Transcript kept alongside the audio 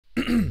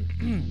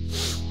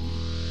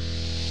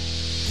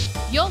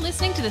You're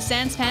listening to the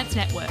Sans Pants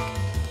Network.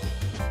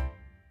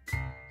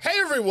 Hey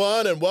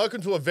everyone, and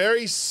welcome to a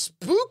very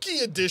spooky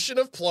edition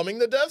of Plumbing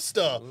the Death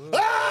Star.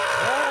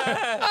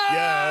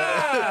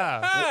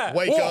 Yeah.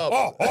 Wake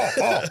up.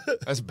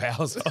 That's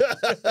Bowser.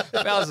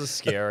 Bowser's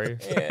scary.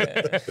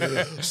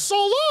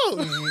 So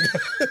long.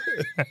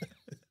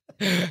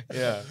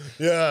 Yeah.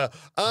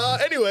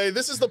 Anyway,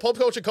 this is the pop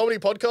culture comedy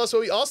podcast where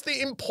we ask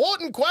the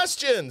important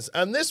questions.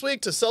 And this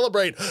week, to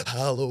celebrate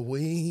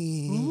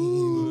Halloween,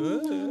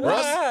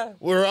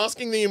 we're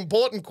asking the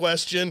important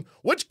question: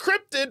 which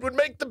cryptid would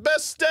make the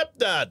best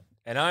stepdad?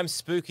 And I'm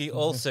Spooky,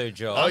 also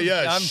Joel. Oh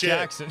yeah, I'm shit.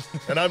 Jackson.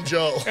 And I'm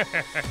Joel.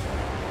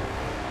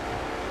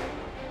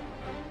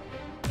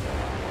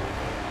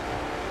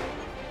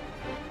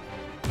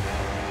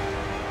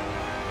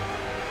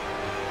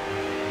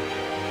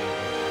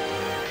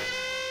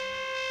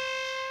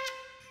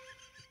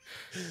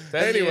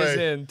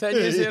 Anyway. 10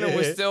 years in and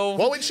we're still...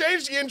 Well, we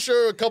changed the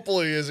intro a couple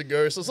of years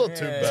ago, so it's not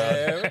too bad.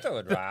 Yeah, we're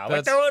doing well.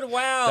 That's- We're doing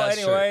well. that's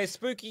Anyway,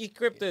 Spooky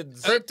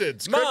Cryptids.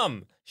 Cryptids.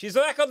 Mum, she's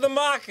back on the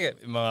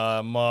market.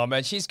 Mom,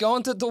 and she's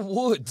gone to the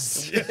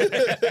woods.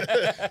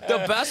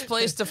 The best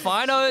place to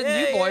find a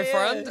new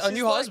boyfriend, a She's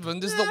new like,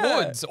 husband, is the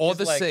woods or She's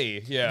the like,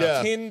 sea.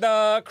 Yeah.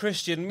 Tinder,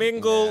 Christian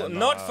mingle, Yeah,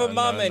 not for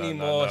mum no,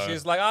 anymore. no.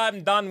 She's like,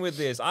 I'm done with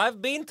this.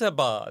 I've been to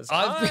bars.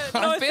 I've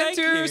No, been thank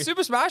to you.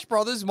 Super Smash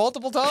Brothers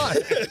multiple times.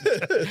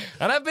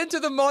 And I've been to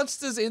the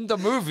monsters in the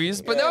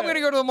movies, but now I'm going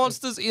to go to the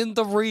monsters in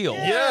the real.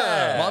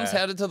 Yeah. Mom's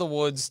headed to the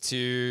woods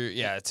to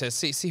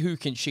see who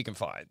she can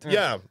find.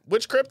 Yeah.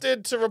 Which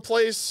cryptid to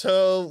replace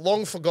her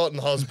long forgotten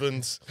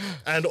husbands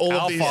and all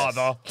of Our these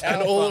father.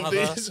 and Our all of father.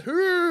 these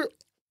who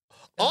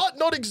ought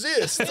not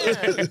exist.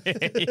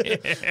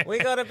 We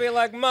gotta be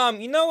like,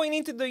 Mum, you know what you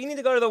need to do? You need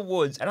to go to the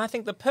woods. And I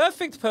think the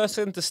perfect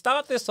person to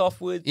start this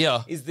off with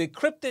is the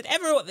cryptid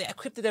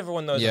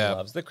everyone knows and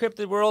loves. The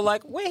cryptid we're all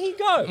like, where he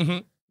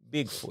go?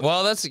 Bigfoot.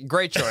 Well, that's a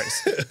great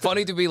choice.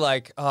 Funny to be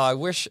like, I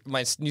wish my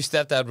new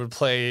stepdad would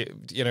play,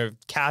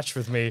 catch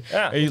with me.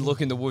 Yeah. And you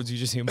look in the woods, you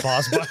just see him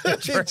pass by the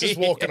tree. Just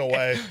walking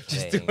away.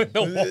 Just doing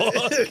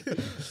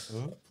the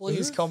walk.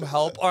 Please come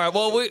help. All right,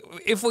 well,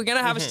 if we're going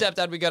to have a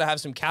stepdad, we got to have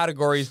some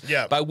categories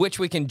by which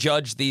we can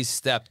judge these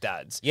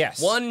stepdads.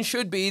 Yes. One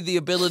should be the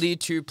ability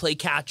to play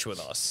catch with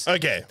us.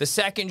 Okay. The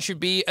second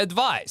should be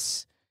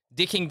advice.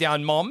 Dicking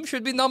down mom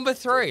should be number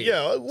 3.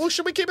 Yeah. Well,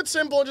 should we keep it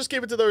simple and just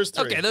keep it to those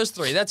three? Okay, those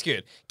 3. That's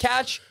good.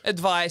 Catch,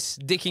 advice,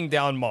 dicking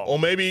down mom. Or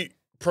maybe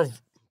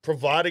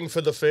providing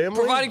for the family?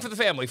 Providing for the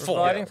family. 4.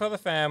 Providing for the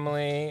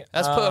family.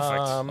 That's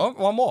perfect. Oh,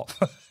 one more.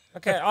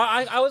 Okay,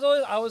 I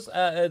was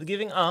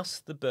giving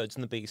us the birds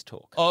and the bees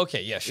talk. Oh,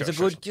 okay, yeah, sure. It's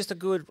sure. just a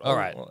good. All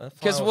right,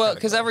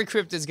 because every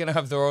cryptid is gonna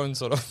have their own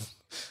sort of,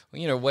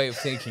 way of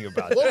thinking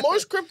about it. Well,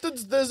 most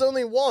cryptids, there's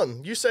only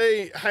one. You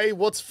say, hey,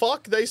 what's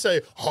fuck? They say,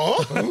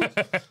 huh?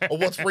 Or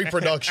what's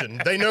reproduction?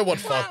 They know what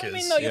fuck is. I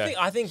mean, no,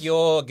 I think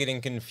you're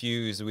getting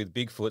confused with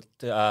Bigfoot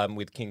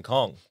with King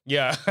Kong.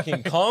 Yeah,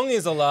 King Kong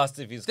is the last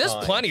of his there's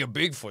kind. plenty of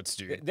Bigfoots,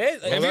 dude.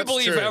 There's- If you that's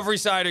believe true. every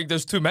sighting,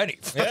 there's too many.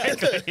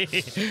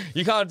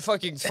 You can't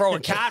fucking throw a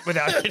cat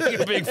without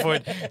hitting a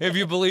Bigfoot if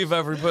you believe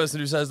every person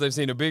who says they've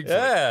seen a Bigfoot.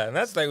 Yeah, and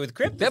that's like with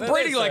cryptids. They're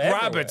breeding like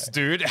everywhere. rabbits,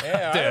 dude.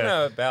 Yeah, I don't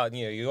know about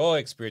your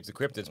experience of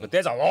cryptids, but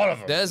there's a lot of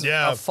them. There's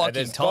Yeah. a fucking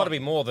There's ton. got to be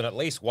more than at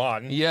least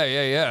one. Yeah.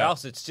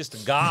 Else it's just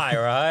a guy,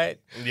 right?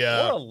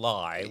 Yeah. What a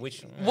lie.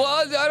 Which Well,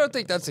 I don't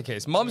think that's the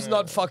case. Mom's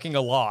not fucking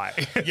a lie.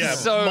 Yeah,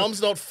 so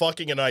mom's not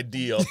fucking an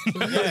idea.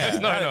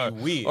 no.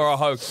 weird. Or a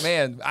hoax.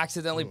 Man,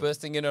 accidentally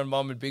bursting in on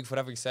mom and Bigfoot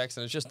having sex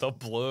and it's just a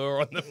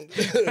blur on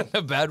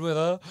the bed with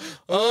her.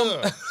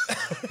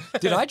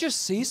 Did I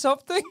just see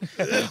something?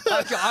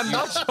 I'm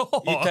not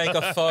sure. You take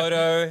a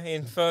photo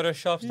in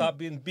Photoshop, start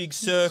being big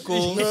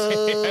circles.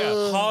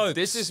 Hoax.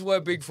 This is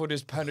where Bigfoot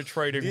is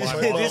penetrating my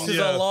This mom. is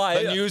a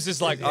lie. The news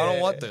is like, I don't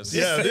want this.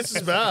 Yeah, this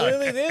is bad.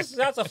 Really,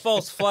 that's a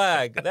false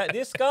flag.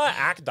 This guy,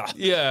 actor.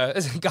 Yeah,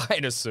 it's a guy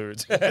in a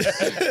suit.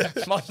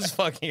 Mom's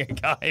fucking a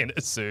guy in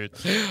a suit.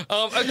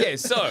 Okay,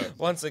 so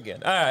Once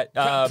again. All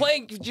right.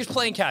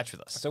 playing catch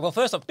with us. So, well,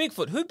 first off,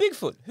 Bigfoot. Who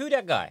Bigfoot? Who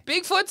that guy?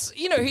 Bigfoot's,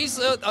 he's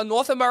a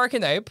North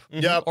American ape.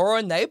 Yep. Or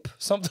a nape,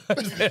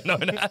 sometimes they're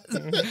known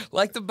as.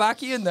 Like the back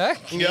of your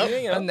neck. Yep.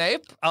 Yeah. A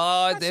nape.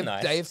 They've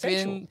nice.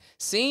 been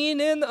seen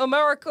in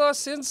America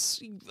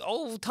since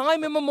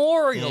time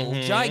immemorial.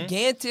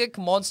 Gigantic,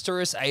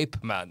 monstrous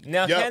ape man.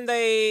 Now, Yep. can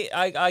they?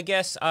 I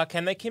guess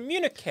can they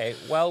communicate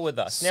well with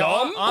us? Now,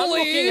 Some I'm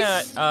looking believe.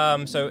 at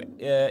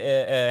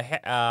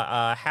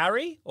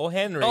Harry or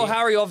Henry. Oh,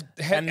 Harry of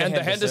And the the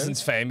Hendersons.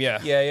 Hendersons fame, yeah.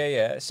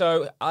 Yeah.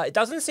 So it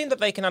doesn't seem that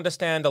they can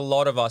understand a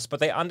lot of us, but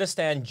they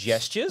understand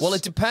gestures. Well,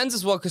 it depends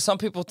as well, because some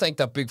people think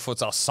that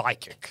Bigfoots are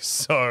psychic.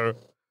 So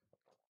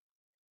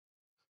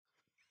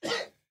you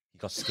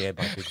got scared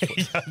by Bigfoot.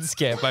 he got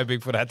scared by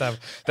Bigfoot.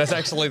 That's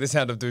actually the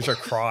sound of Dusha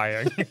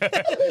crying.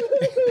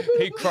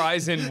 He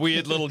cries in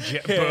weird little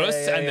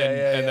bursts and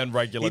then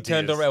regular He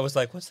turned tears. around, was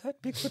like, "What's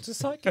that? Bigfoot's a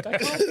psychic. I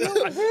can't feel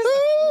it."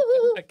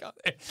 I can't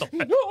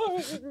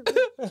handle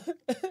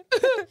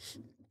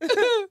it.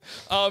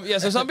 Yeah,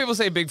 so some people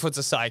say Bigfoot's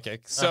a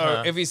psychic.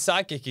 So if he's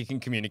psychic, he can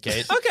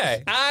communicate.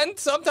 Okay. And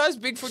sometimes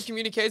Bigfoot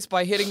communicates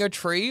by hitting a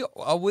tree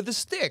with a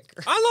stick.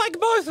 I like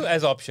both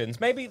as options.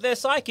 Maybe they're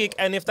psychic,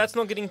 and if that's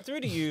not getting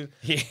through to you,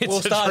 we'll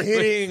a start tree.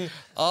 hitting.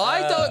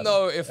 I don't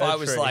know if I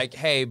was tree. like,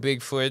 hey,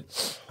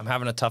 Bigfoot, I'm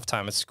having a tough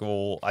time at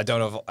school. I don't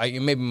know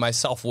if maybe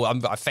myself,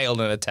 I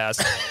failed in a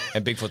test.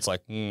 And Bigfoot's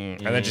like, and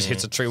then just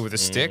hits a tree with a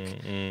stick.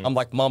 I'm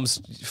like,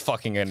 Mom's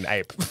fucking an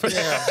ape.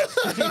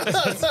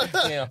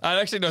 Yeah. I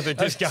actually don't think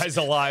this guy's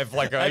alive.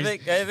 Like, I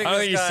think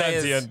he's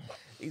sentient.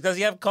 Does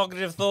he have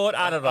cognitive thought?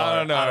 I don't know.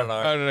 I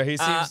don't know. He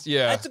seems,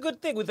 That's a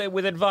good thing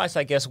with advice,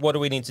 I guess. What do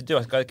we need to do?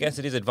 I guess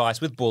it is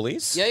advice with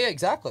bullies. Yeah,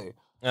 exactly.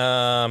 So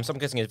I'm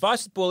guessing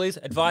advice with bullies,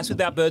 advice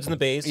without birds and the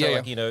bees. So,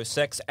 like, you know,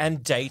 sex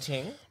and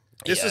dating.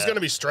 This is going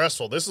to be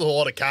stressful. This is a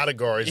lot of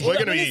categories. We're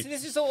going to be...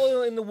 This is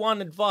all in the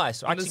one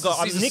advice. I'm these are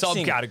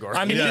subcategories.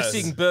 I'm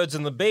mixing birds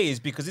and the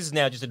bees because this is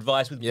now just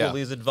advice with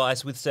bullies,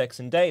 advice with sex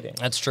and dating.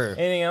 That's true.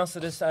 Anything else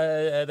that is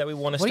that we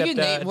want to step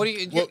down? What do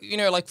you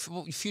know, like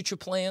future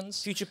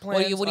plans? Future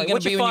plans? What are you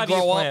going to be when you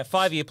grow up?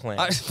 5-year plan.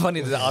 It's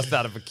funny to ask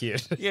that of a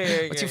kid. What's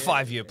your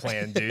 5-year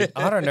plan, dude?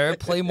 I don't know.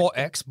 Play more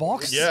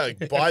Xbox? Yeah,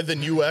 buy the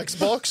new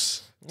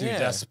Xbox. Dude,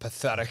 that's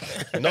pathetic.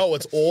 No,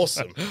 it's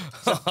awesome.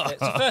 So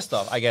first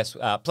off, I guess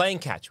playing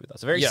catch with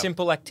us. A very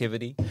simple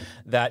activity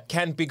that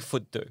can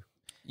Bigfoot do.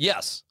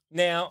 Yes.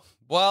 Now,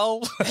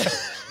 well,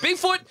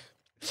 Bigfoot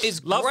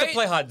is love great to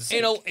play hide and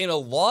seek. in a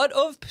lot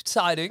of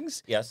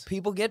sightings. Yes.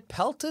 People get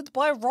pelted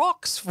by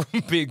rocks from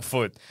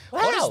Bigfoot.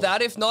 What Wow. is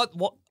that if not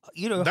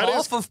That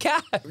half of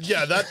catch?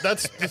 Yeah,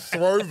 that's the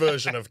throw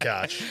version of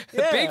catch.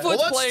 Bigfoot's Well,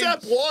 that's playing.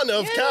 step one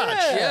of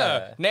catch.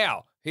 Yeah.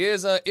 Now,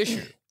 here's an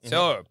issue.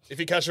 So, If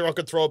you catch a rock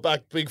and throw it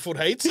back, Bigfoot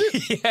hates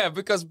it? yeah,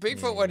 because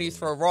Bigfoot, when he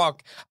throw a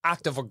rock,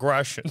 act of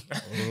aggression.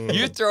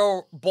 You throw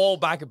a ball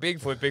back at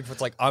Bigfoot,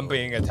 Bigfoot's like, I'm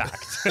being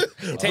attacked.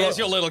 Tears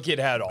your little kid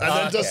head off. And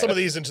then does some of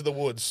these into the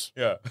woods.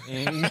 Yeah.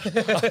 I'm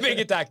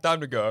being attacked.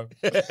 Time to go.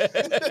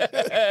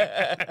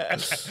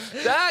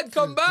 Dad,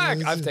 come back.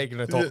 I'm taking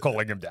a talk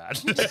calling him dad.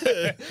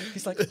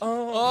 he's like,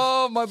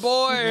 Oh, my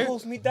boy.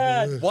 calls me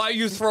dad. Why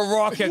you throw a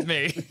rock at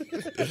me?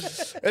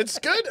 It's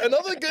good.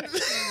 Another good...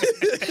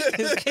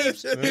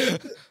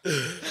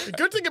 The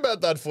good thing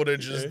about that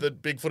footage is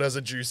that Bigfoot has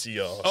a juicy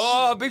ass.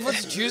 Oh,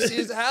 Bigfoot's juicy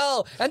as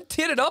hell. And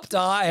titted up to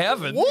high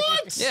heaven.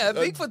 What? Yeah,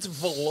 Bigfoot's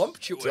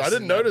voluptuous. I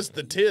didn't notice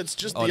the tits,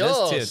 just the there's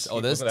ass. tits.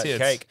 Oh, there's Look at that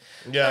tits. cake.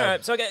 Yeah. All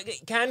right, so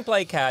can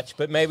play catch,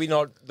 but maybe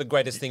not the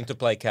greatest thing to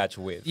play catch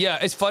with. Yeah,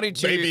 it's funny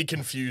too. Maybe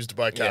confused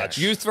by catch.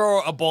 You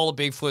throw a ball at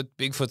Bigfoot.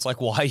 Bigfoot's like,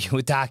 why are you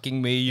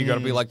attacking me? You got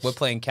to be like, we're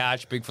playing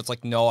catch. Bigfoot's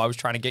like, no, I was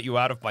trying to get you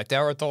out of my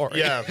territory.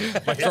 Yeah.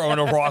 By throwing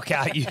a rock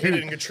at you.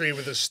 Hitting a tree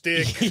with a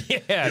stick.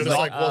 Yeah. You're just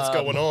like, what's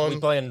going We on?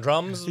 playing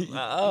drums.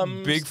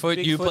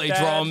 Bigfoot, you play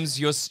dad. drums.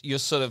 You're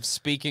sort of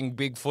speaking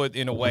Bigfoot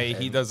in a way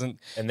he doesn't.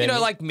 And You then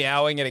know, like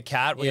meowing at a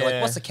cat. Where you're like,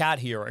 Yeah. what's the cat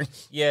hearing?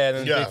 Yeah, and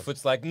then Yeah.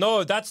 Bigfoot's like,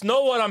 no, that's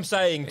not what I'm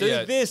saying. Do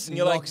Yeah, this. And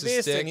you're like, knocks a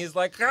this. stick. And he's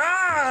like,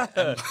 ah!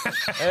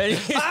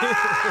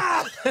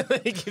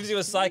 And he gives you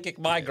a psychic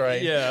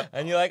migraine. Yeah.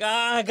 And you're like,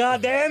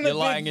 goddamn it, You're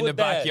lying in the Bigfoot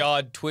dad.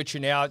 backyard,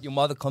 twitching out. Your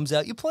mother comes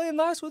out. You playing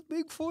nice with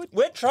Bigfoot?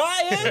 We're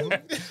trying.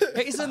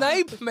 He's an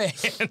ape, man.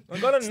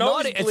 got a It's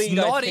not, nosebleed,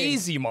 it's I not think.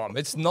 easy, Mom.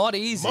 It's not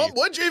easy. Mom,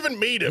 where'd you even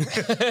meet him?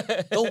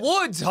 The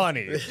woods,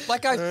 honey.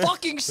 Like I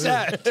fucking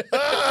said.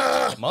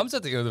 Mom's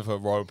at the end of her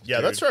rope. Yeah,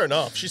 dude. that's fair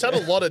enough. She's had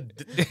a lot of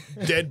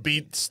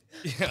deadbeat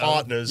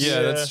partners.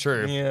 Yeah, that's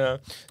true. Yeah.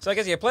 So I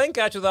guess, playing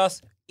catch with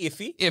us,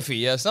 iffy.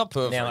 Iffy, yeah, it's not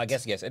perfect. Now, I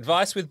guess, yes,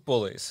 advice with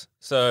bullies.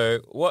 So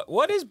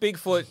what is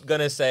Bigfoot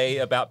going to say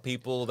about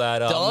people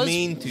that are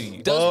mean to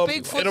you? Does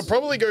Bigfoot... It'll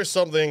probably go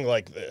something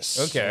like this.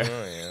 Okay.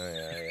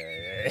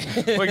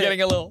 We're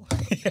getting a little...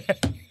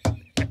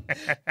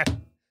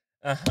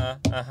 right,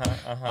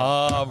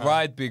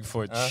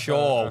 Bigfoot.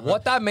 Sure.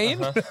 What that mean?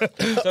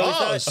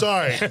 Oh,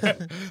 sorry.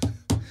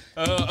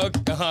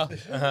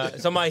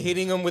 So am I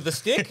hitting him with a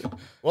stick?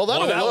 Well,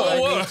 that'll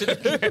work. Is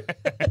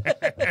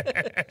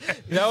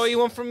that what you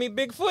want from me,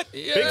 Bigfoot?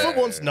 Bigfoot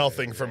wants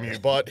nothing from you,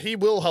 but he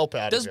will help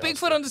out. Does if you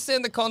Bigfoot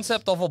understand the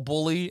concept of a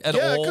bully at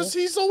ask. Yeah, all? because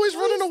he's always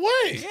running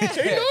away. He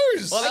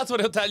knows. Well, that's what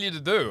he'll tell you to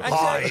do.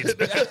 Hide.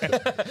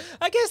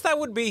 I guess that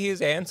would be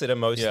his answer to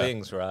most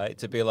things, right?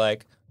 To be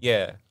like,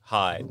 yeah,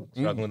 hide.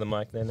 Struggling with the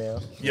mic there now.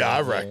 Yeah,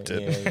 I wrecked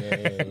it.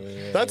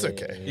 Yeah. That's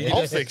okay.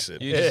 I'll fix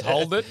it. You just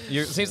hold it.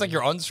 It seems like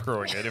you're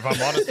unscrewing it, if I'm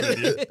honest with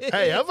you.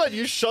 Hey, how about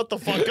you shut the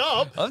fuck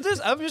up? I'm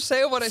just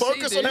saying what I see.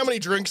 Focus on how many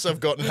drinks I've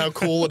got and how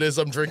cool it is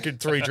I'm drinking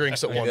 3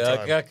 drinks at one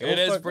time. It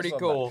is pretty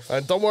cool.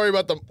 And don't worry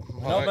about the...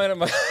 Don't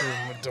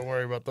Don't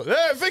worry about the...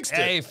 Yeah, I fixed it.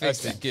 Hey,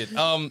 fixed it. Good.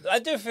 I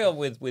do feel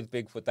with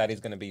Bigfoot that is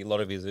going to be a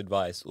lot of his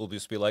advice will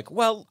just be like,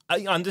 well,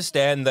 I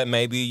understand that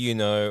maybe,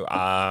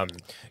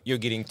 you're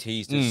getting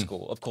teased at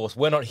school. Of course,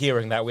 we're not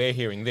hearing that. We're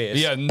hearing this.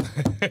 Yeah.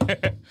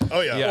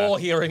 Oh, yeah. Yeah. Or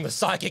hearing the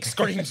psychic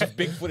screams of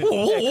Bigfoot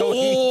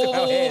echoing through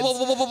our heads.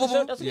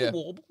 So doesn't he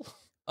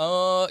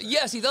warble?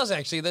 Yes, he does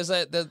actually. There's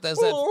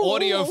that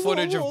audio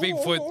footage of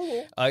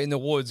Bigfoot in the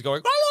woods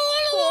going.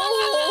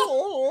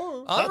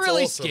 I'm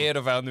really awesome. scared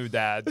of our new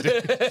dad.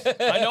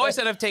 I know I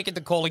said I've taken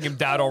to calling him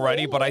dad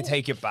already, but I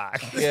take it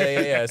back.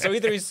 Yeah. So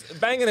either he's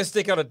banging a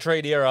stick on a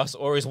tree near us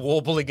or he's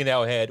warbling in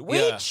our head,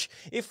 which,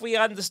 if we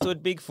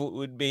understood Bigfoot,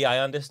 would be, I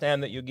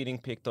understand that you're getting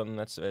picked on,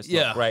 that's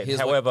not great.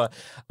 However,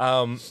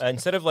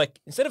 instead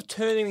of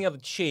turning the other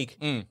cheek,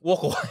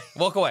 walk away.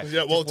 Walk away.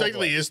 Yeah, well,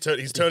 technically he's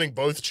turning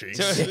both cheeks.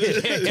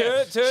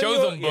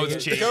 Show them both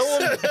cheeks. Show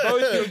them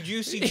both your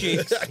juicy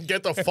cheeks.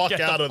 Get the fuck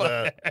out of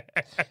there.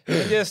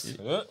 And just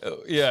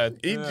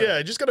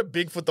You just got to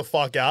Bigfoot the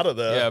fuck out of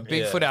there. Yeah,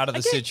 Bigfoot out of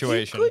the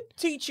situation. He could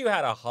teach you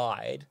how to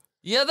hide.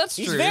 Yeah, that's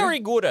true. He's very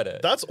good at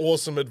it. That's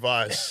awesome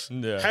advice.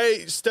 Yeah.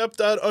 Hey,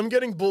 stepdad, I'm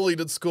getting bullied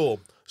at school.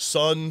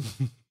 Son,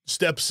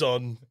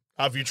 stepson,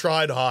 have you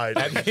tried hide?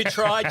 Have you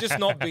tried just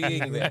not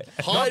being there?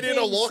 Hide in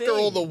a locker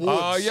or the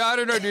woods. Oh, yeah, I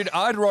don't know, dude.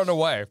 I'd run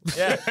away.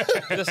 Yeah,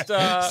 just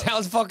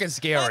Sounds fucking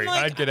scary.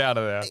 like, I'd get out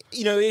of there.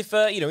 If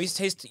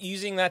he's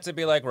using that to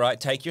be like, right,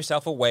 take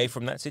yourself away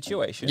from that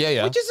situation.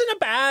 Yeah. Which isn't a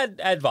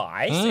bad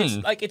advice.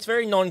 It's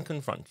very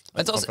non-confront.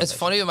 It's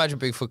funny to imagine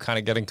Bigfoot kind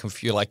of getting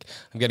confused, like,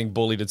 I'm getting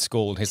bullied at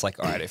school, and he's like,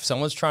 all right, if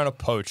someone's trying to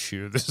poach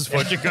you, this is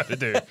what you got to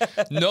do.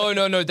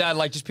 No, Dad,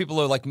 like, just people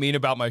are, like, mean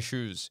about my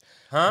shoes.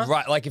 Huh?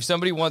 Right, like, if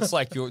somebody wants,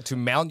 like, to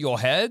mount your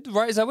head,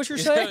 right, is that what you're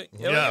saying?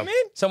 You know what I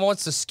mean? Someone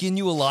wants to skin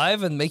you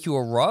alive and make you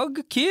a rug,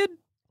 kid?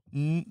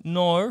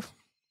 No.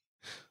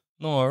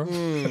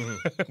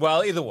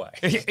 Well, either way.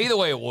 Either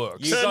way, it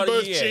works. Turn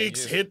both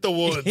cheeks, hit the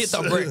woods. Hit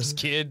the bricks,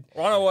 kid.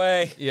 Run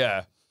away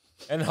Yeah.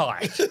 and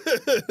hide.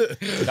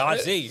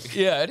 That's easy.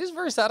 Yeah, it is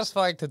very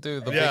satisfying to do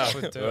the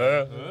Bigfoot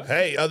too.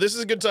 Hey, this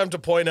is a good time to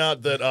point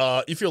out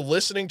that if you're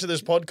listening to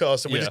this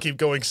podcast and we just keep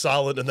going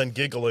silent and then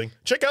giggling,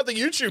 check out the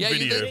YouTube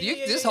video.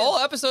 This whole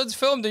episode's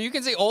filmed, and you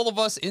can see all of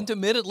us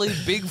intermittently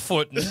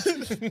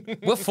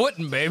Bigfooting. We're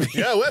footing, baby.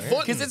 Yeah, we're footing.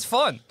 Because it's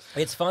fun.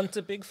 It's fun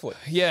to Bigfoot.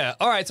 Yeah.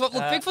 All right. So look,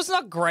 Bigfoot's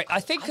not great. I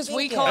think because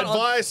we can't.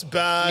 Advice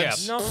bad.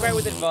 Yeah. Not great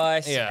with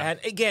advice. Yeah.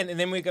 And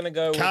then we're going to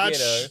go Catch,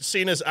 weirdo.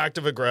 seen as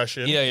active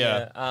aggression.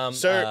 Yeah.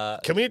 So,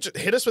 can we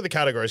hit us with the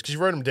categories? Because you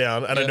wrote them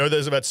down, and I know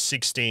there's about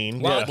 16.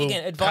 Well,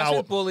 again, advice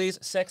with bullies,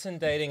 sex and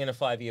dating, and a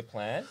 5-year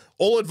plan.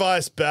 All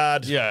advice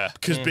bad. Yeah.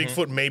 Because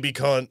Bigfoot maybe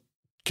can't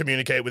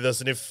communicate with us,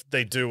 and if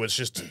they do, it's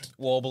just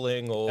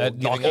wobbling or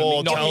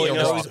knocking telling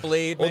a us, rock.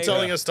 bleed, or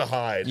telling us to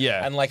hide.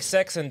 Yeah. And like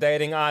sex and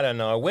dating, I don't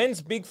know.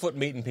 When's Bigfoot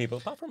meeting people?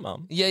 Apart from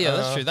Mum. Yeah,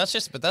 that's true. That's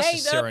just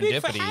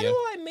serendipity. Bigfoot, how do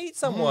I meet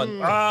someone?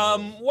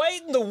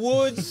 Wait in the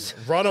woods.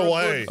 Run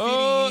away.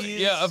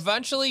 Yeah,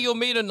 eventually you'll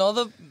meet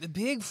another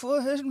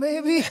Bigfoot,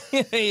 maybe.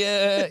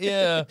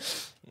 yeah.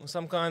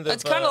 Some kind of.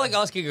 It's kind of like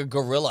asking a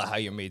gorilla how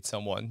you meet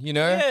someone, you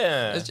know?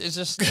 Yeah. It's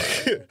just.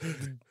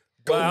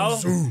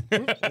 Well,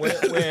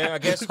 I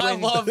guess I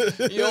when love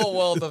your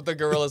world of the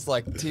gorillas.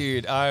 Like,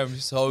 dude, I am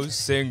so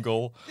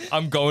single.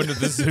 I'm going to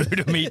the zoo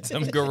to meet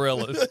some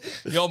gorillas.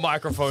 Your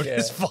microphone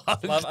is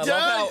fucked.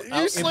 Dad,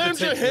 you slammed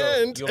your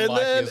hand, and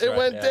then it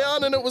went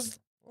down, and it was.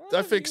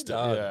 I fixed it.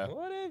 Yeah.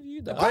 What have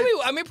you done?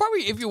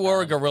 Probably if you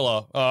were a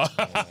gorilla.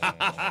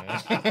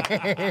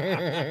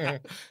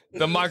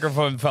 The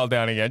microphone fell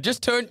down again.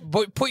 Just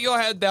put your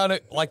head down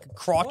at like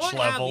crotch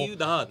level. What have you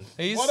done?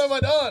 What have I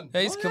done?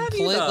 He's What have you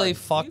completely done?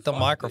 fucked the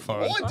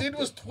microphone. All I did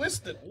was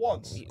twist it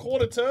once,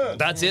 quarter turn.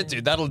 That's it,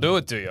 dude. That'll do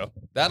it to you.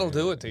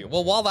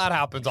 Well, while that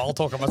happens, I'll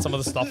talk about some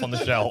of the stuff on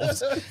the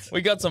shelves.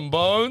 We got some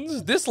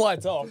bones. This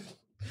light's off.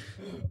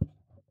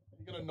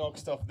 You're gonna knock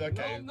stuff. Okay.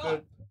 No, I'm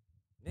not.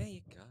 There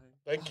you go.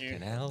 Thank you.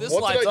 This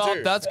What did light's I off.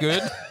 do? That's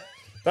good.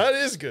 That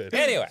is good.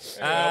 Anyway,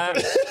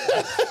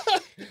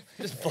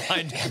 Just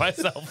blind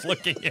myself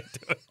looking into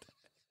it.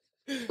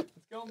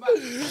 It's going back.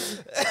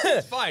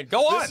 It's fine.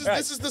 Go on.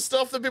 This is the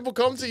stuff that people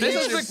come to This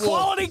YouTube is the for.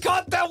 quality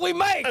content we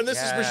make. And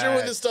this is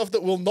presumably the stuff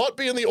that will not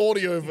be in the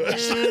audio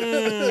version.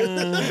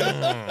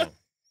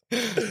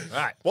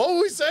 right. What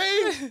were we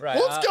saying? Right,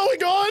 What's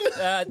going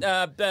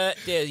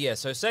on?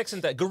 So sex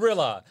and that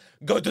gorilla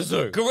go to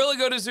zoo. Gorilla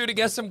go to zoo to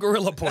get some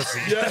gorilla pussy.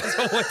 Yeah, that's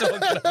what we're talking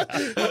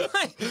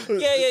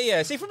about.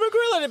 Yeah. See, from a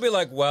gorilla, they'd be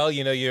like, well,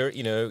 you're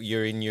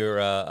in your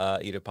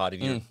part of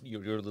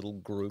your little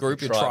group,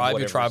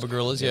 Your tribe of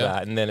gorillas, yeah.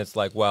 And then it's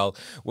like, well,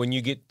 when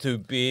you get too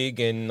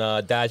big and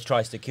dad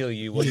tries to kill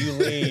you, well, you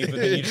leave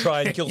and then you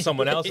try and kill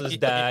someone else's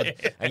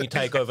dad and you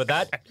take over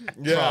that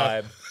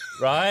tribe,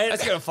 right?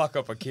 That's gonna fuck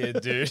up a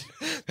kid, dude.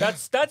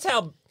 That's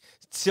how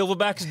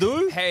silverbacks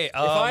do. Hey, if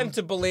I'm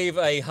to believe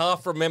a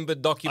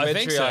half-remembered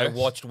documentary I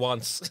watched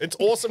once. It's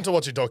awesome to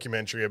watch a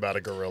documentary about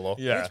a gorilla.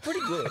 Yeah. It's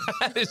pretty good.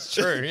 That is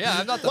true. Yeah,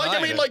 I'm not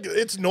denying it.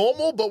 It's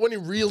normal, but when you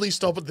really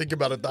stop and think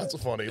about it, that's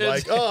funny.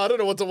 Like, I don't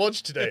know what to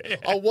watch today.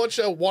 I'll watch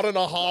a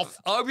 1.5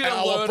 I'm gonna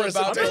hour learn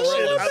about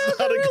presentation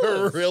about a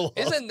gorilla.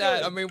 Isn't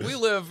that? I mean, we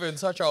live in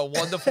such a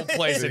wonderful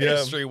place in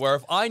history where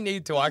if I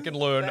need to, I can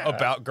learn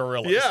about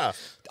gorillas. Yeah.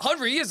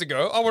 100 years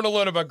ago, I want to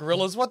learn about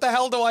gorillas. What the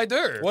hell do I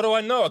do? What do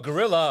I know? A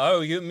gorilla?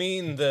 Oh, you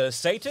mean the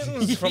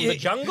Satans from the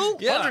jungle?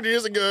 Yeah. 100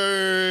 years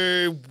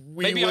ago,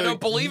 Maybe I don't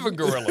believe in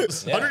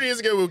gorillas. 100 years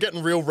ago, we were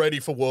getting real ready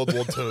for World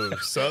War II.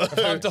 So If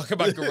I'm talking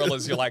about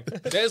gorillas, you're like,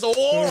 there's a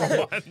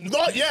war on.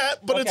 not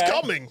yet, but it's Okay.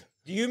 coming.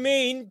 Do you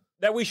mean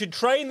that we should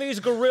train these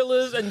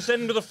gorillas and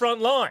send them to the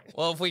front line?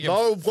 Well, if we can.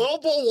 No,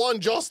 World War I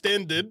just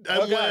ended,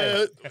 and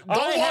Okay.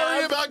 don't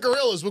worry about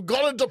gorillas. We've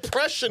got a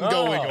depression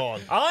going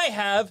on. I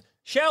have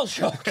shell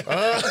shock.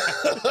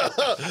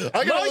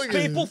 Most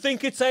people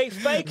think it's a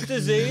fake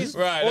disease,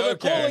 Right, or they're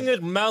okay. calling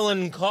it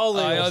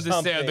melancholy I or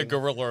understand something. the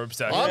gorilla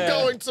obsession. I'm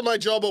going to my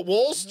job at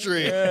Wall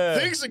Street.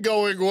 Things are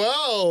going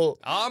well.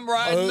 I'm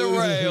riding the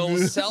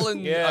rails,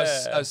 selling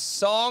a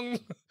song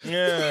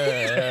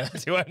Yeah.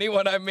 to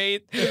anyone I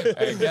meet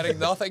and getting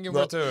nothing in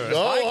return.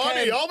 Oh,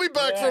 honey, I'll be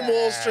back from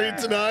Wall Street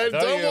tonight.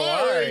 Don't you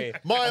worry. worry.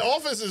 My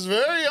office is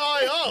very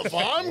high up.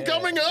 I'm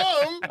coming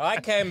home.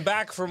 I came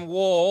back from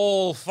war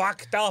all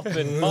fucked up,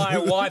 and my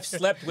wife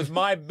slept with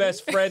my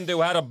best friend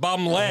who had a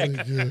bum leg.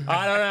 I don't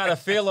know how to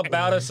feel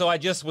about it, so I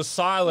just was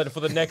silent for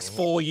the next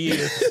 4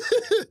 years.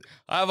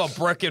 I have a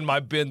brick in my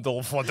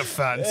bindle for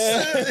defense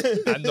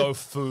and no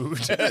food.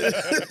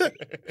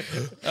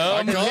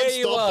 I can't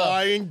you stop are.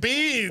 buying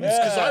beans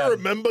because I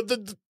remember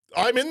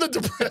I'm in the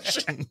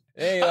depression.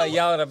 There you are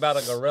yelling about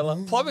a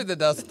gorilla. Probably the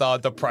Death Star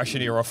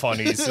Depression era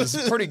funnies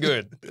is pretty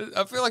good.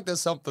 I feel like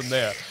there's something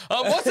there.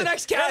 What's the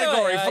next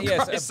category, for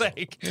Christ's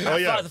sake? Oh,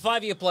 yeah. The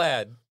 5-year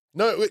plan.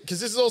 No, because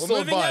this is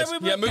also advice.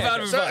 Yeah, move out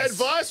of So advice.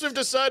 advice, we've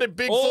decided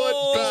Bigfoot,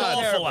 All bad.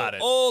 awful at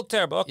it. All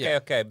terrible. Okay,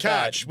 okay.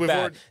 Catch. Bad. We've bad.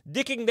 already-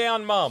 Dicking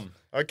down mum.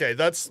 Okay,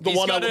 that's the He's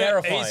one got,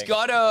 terrifying. he's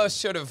got a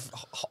sort of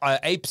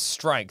ape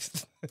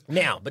strength.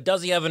 Now, but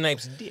does he have an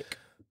ape's dick?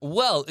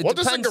 Well, it What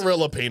does a depends.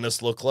 gorilla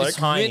penis look like? It's,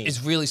 Tiny.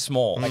 it's really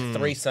small. Like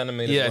 3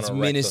 centimeters. Yeah, on it's a rectum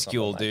or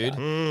minuscule, something like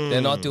dude. that.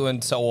 They're not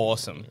doing so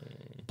awesome.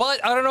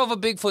 But I don't know if a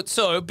Bigfoot.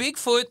 So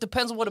Bigfoot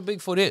depends on what a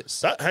Bigfoot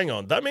is. Hang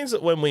on. That means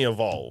that when we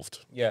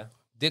evolved. Yeah.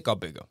 Dick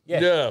got bigger.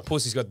 Yeah.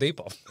 Pussy's got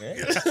deeper.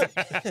 Is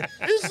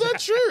that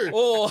true?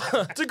 Or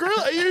Do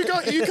gorilla,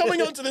 are you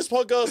coming onto this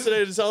podcast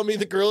today to tell me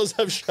the gorillas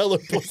have shallow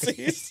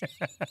pussies?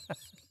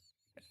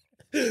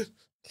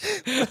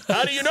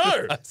 How do you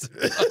know?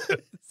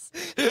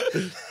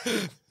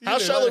 How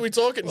shallow are we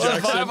talking,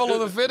 Jackson? Survival of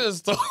the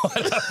fittest or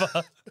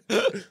whatever.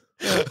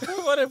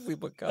 what have we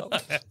become?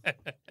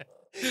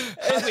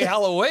 Happy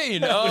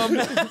Halloween.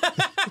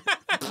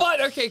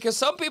 But okay, because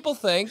some people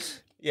think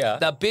Yeah.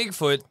 that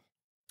Bigfoot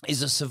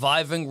is a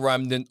surviving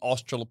remnant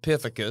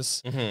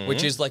Australopithecus,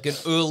 which is like an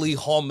early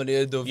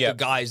hominid of the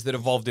guys that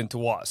evolved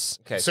into us.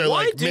 Okay. So,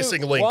 like,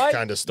 missing link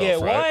kind of stuff, Yeah,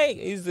 right? why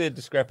is there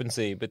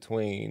discrepancy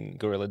between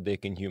gorilla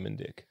dick and human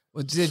dick?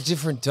 Well, they're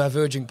different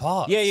diverging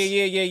parts.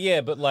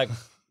 Yeah. But like,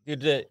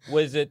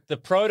 was it the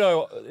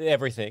proto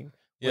everything?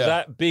 Was Yeah.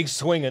 that big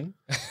swinging,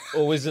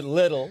 or was it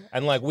little?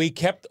 And like we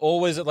kept, or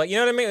was it like, you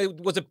know what I mean?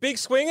 Was it big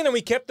swinging and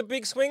we kept the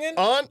big swinging,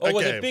 or was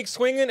okay. it big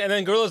swinging and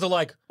then gorillas are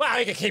like, well,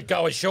 you can keep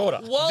going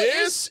shorter. Well,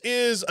 This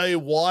is a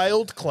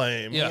wild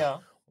claim. yeah.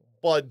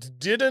 But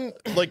didn't,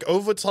 like,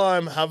 over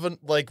time,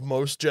 haven't, like,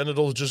 most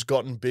genitals just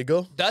gotten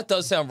bigger? That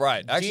does sound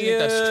right. I actually think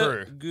that's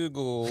true.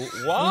 Google,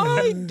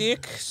 why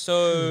dick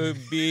so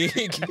big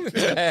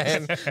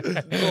than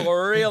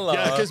gorilla?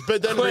 Yeah,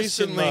 but then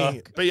Question recently,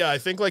 mark. but yeah, I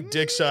think, like,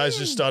 dick size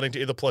is starting to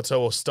either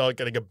plateau or start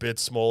getting a bit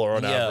smaller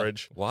on Yeah.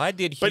 average. Why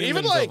did But humans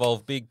even, like-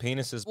 evolve big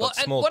penises but Well,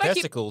 and small what I keep-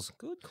 testicles?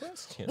 Good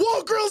question.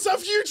 Whoa, girls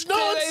have huge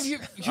nuts! Huge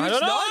I don't know.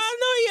 nuts? I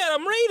don't know yet.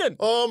 I'm reading.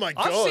 Oh my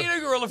god. I've seen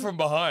a gorilla from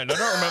behind.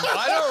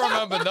 I don't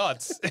remember nuts.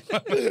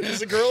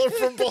 Is a gorilla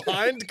from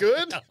behind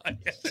good?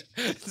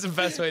 It's the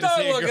best way to Don't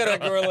see a look gorilla.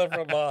 at a gorilla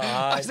from behind.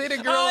 I've seen a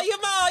gorilla.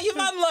 You've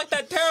unlocked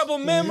that terrible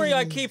memory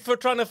I keep for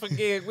trying to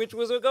forget, which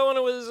was going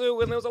to a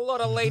zoo and there was a lot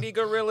of lady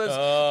gorillas.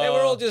 They were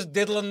all just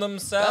diddling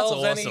themselves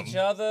That's and awesome. each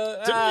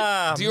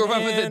other. Do you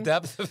remember the man.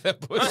 depth of that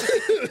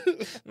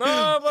pussy?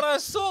 No, but I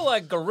saw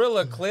like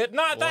gorilla clit.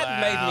 No, that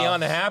made me Wow.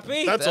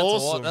 unhappy. That's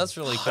awesome. That's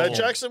really cool.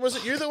 Jackson, was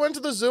it you that went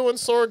to the zoo and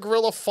saw a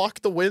gorilla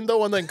fuck the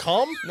window and then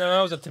come? No,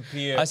 that was a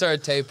tapir. I saw a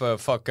tape a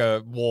fuck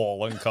a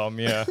wall and come.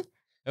 Yeah,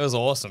 it was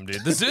awesome,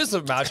 dude. The zoo's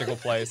a magical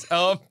place.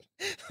 The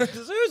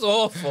zoo's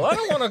awful. I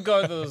don't want to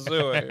go to the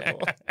zoo anymore.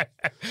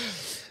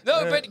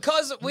 No, but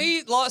because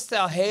we lost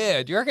our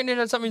hair, do you reckon it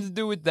had something to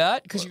do with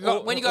that? Because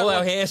when you got all our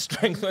like, hair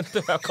strengthened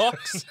to our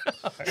cocks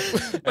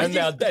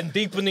and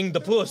deepening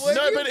the puss.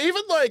 No, but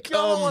even like, you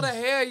got a lot of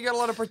hair, you got a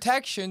lot of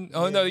protection.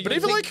 Oh no, but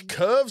even like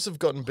curves have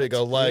gotten bigger.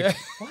 Like,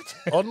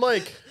 on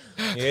like,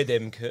 Yeah,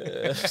 them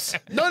curves.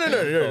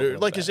 no.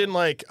 Like, as in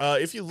like,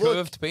 if you look,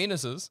 curved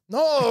penises.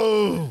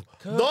 no,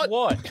 not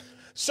What?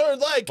 so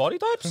like, Body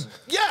types?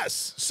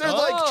 yes, so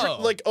Oh.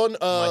 like on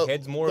My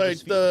head's more of a like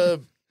sphere.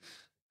 the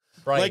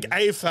Brain. like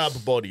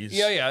AFAB bodies.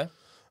 Yeah.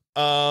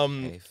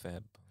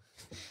 AFAB.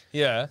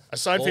 Yeah.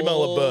 Assigned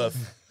female at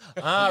birth.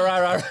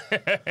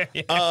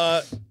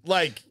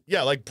 Right.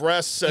 Like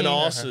breasts and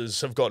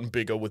asses have gotten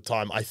bigger with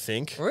time, I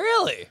think.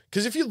 Really?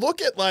 Because if you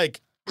look at like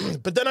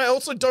But then I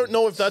also don't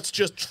know if that's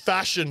just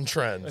fashion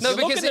trends. No,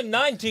 because in the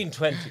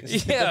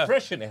 1920s, the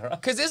Depression era.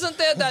 Because isn't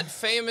there that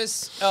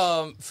famous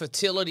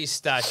fertility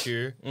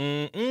statue?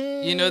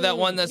 You know that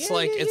one that's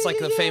it's like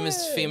the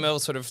famous female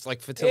sort of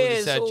like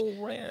fertility statue.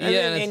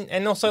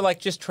 And also like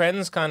just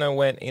trends kind of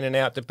went in and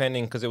out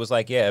depending because it was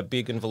like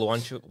big and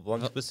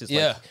voluptuous is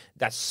like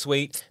that's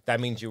sweet. That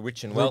means you're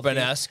rich and wealthy.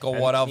 Rubenesque or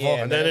whatever.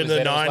 And then in the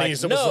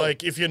 90s, it was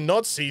like if you're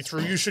not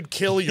see-through, you should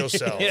kill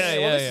yourself.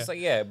 It's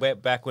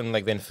like back when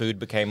like then food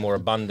became more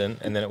abundant,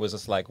 and then it was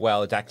just like,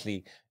 well, it's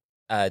actually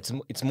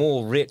it's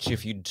more rich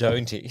if you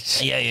don't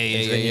eat. Yeah.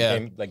 You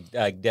became,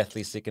 like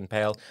deathly sick and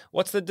pale.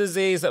 What's the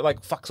disease that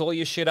like fucks all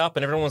your shit up,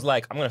 and everyone was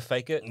like, I'm gonna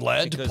fake it.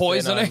 Lead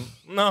poisoning.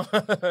 No.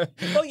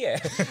 Well, yeah.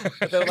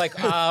 But they're like,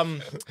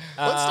 let's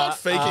start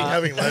faking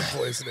having lead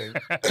poisoning.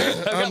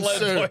 I'm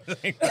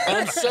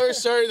so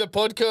sorry. The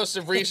podcasts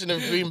of recent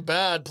have been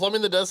bad.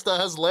 Plumbing the Death Star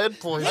has lead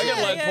poisoning. I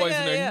got lead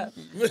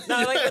poisoning.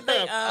 No, like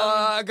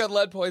I got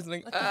lead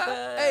poisoning.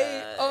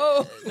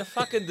 The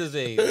fucking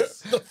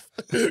disease.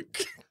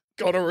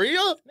 Gonorrhea?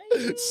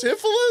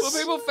 Syphilis? Were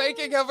people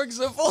faking having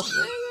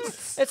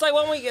syphilis? It's like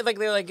when we get like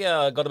they're like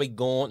got to be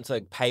gaunt,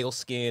 like pale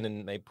skin,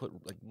 and they put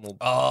like more.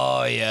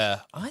 Oh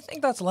yeah, I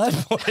think that's lead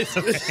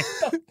poisoning.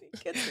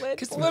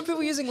 Because when people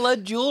were using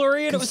lead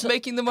jewelry and it was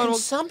making them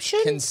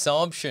consumption.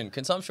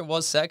 Consumption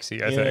was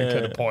sexy. I think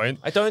at a point.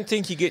 I don't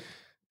think you get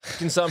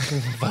consumption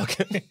from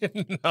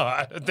fucking. No,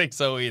 I don't think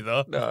so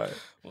either. No.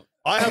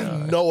 I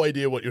have no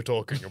idea what you're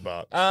talking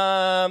about.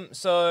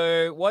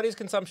 So what is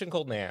consumption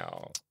called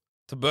now?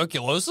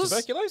 Tuberculosis?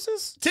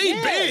 TB!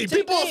 Yeah,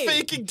 People TB. are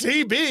faking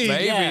TB!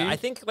 Maybe. Yeah, I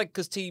think like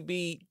because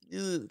TB.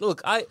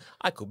 Look, I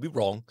could be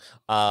wrong.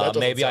 That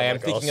Maybe I am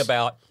like thinking us.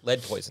 about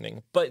lead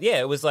poisoning. But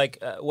yeah, it was like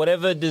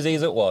whatever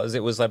disease it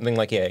was something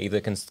like either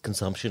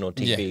consumption or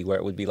TB, where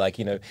it would be like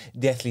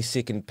deathly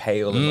sick and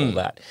pale and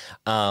all that.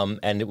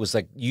 And it was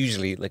like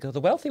usually like the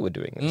wealthy were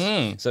doing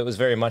this. So it was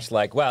very much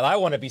like, well, I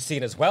want to be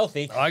seen as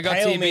wealthy. I got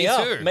Pale TB me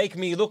up, too. make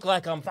me look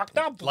like I'm fucked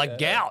up, Like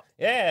gout.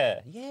 Yeah.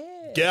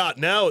 Gout.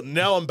 Now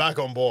I'm back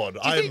on board.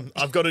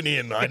 I've got an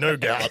in. I know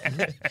gout.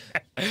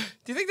 Do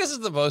you think this is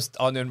the most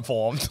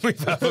uninformed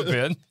we've ever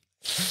been?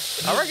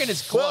 I reckon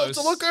it's close.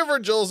 Well, to look over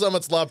at Joel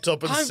Zammett's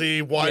laptop and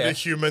see why the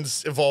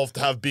humans evolved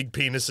to have big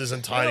penises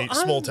and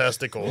small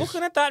testicles.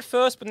 Looking at that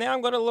first, but now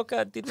I'm going to look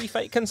at did we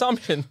fake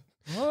consumption?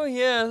 Oh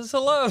yeah, there's a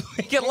lot.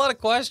 We get a lot of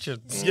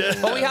questions. Yeah.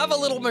 But we have a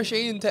little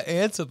machine to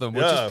answer them,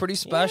 which is pretty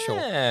special.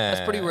 Yeah.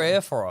 That's pretty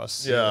rare for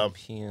us. Yeah.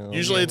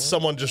 Usually it's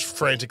someone just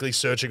frantically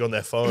searching on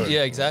their phone.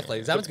 Yeah,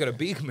 exactly. Zamet's got a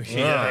big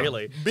machine,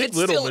 really. Big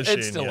little machine.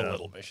 It's still a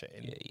little machine.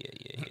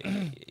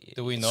 Yeah.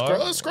 Do we know?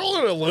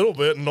 Scrolling a little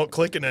bit and not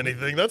clicking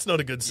anything, that's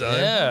not a good sign.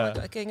 Yeah.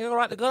 Okay, you're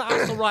right. They've got to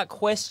ask the right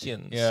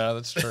questions. Yeah,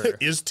 that's true.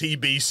 Is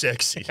TB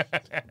sexy?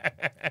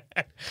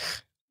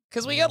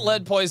 Because we get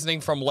lead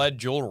poisoning from lead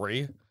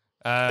jewelry.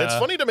 It's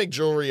funny to make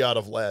jewelry out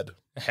of lead.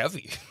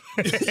 Heavy.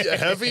 Yeah,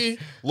 heavy,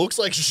 looks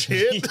like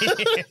shit.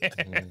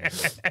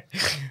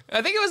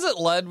 I think it was that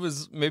lead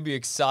was maybe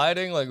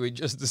exciting, like we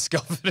just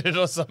discovered it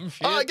or some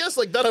shit. I guess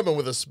like that happened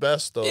with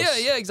asbestos.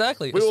 Yeah,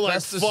 exactly. We were like,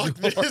 Asbestos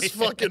fuck jewelry. this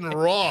fucking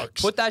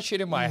rocks. Put that shit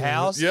in my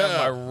house, yeah, on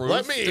my roof,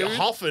 let me dude.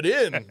 huff it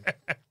in.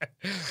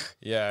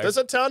 Yeah. There's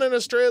a town in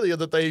Australia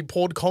that they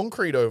poured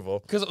concrete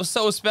over. Because it was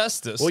so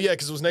asbestos. Well, yeah,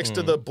 because it was next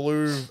to the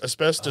blue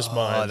asbestos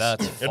mines.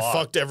 that's it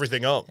fucked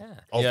everything up,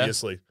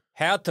 obviously.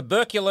 How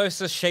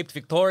tuberculosis shaped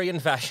Victorian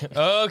fashion.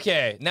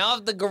 Okay, now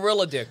the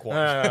gorilla dick one.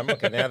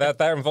 Okay, now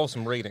that involves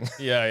some reading.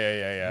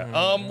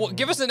 Yeah. Well,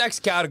 give us the next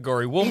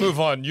category. We'll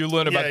move on. You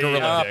learn about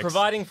gorilla dicks.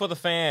 Providing for the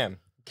fam.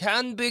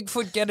 Can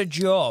Bigfoot get a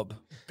job?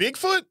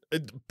 Bigfoot,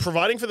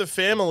 providing for the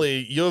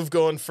family, you've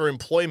gone for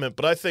employment,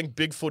 but I think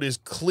Bigfoot is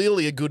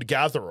clearly a good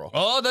gatherer.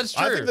 Oh, that's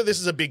true. I think that this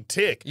is a big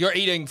tick. You're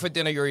eating, for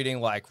dinner, you're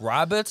eating like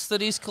rabbits that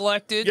he's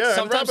collected. Yeah,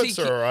 sometimes and rabbits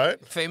are all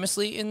right.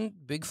 Famously in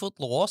Bigfoot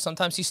lore,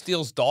 sometimes he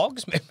steals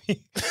dogs,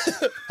 maybe.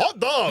 Hot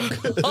dog!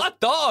 Hot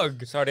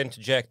dog! Sorry to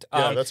interject.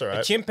 Yeah, that's all right.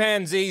 A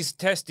chimpanzee's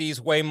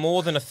testes weigh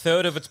more than a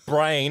third of its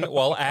brain,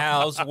 while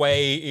ours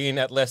weigh in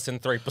at less than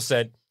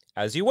 3%,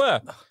 as you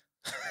were.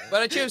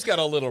 But a chimp's got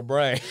a little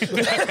brain. Yeah,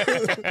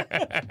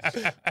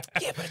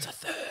 but it's a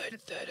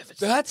third of its.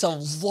 That's a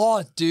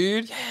lot,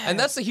 dude. Yeah. And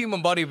that's the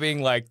human body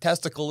being like,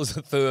 testicle is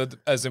a third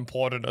as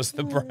important as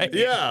the brain.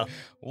 Yeah.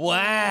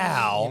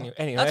 Wow.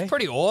 Anyway. That's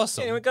pretty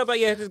awesome. Anyway, go about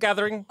this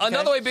gathering.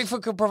 Another way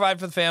Bigfoot could provide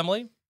for the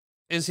family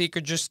is he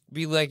could just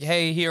be like,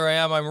 hey, here I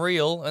am, I'm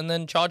real, and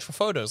then charge for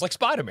photos, like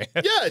Spider-Man.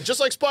 Yeah, just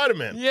like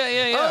Spider-Man.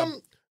 Yeah.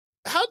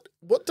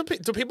 What do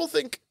people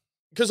think?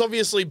 Because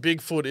obviously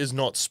Bigfoot is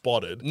not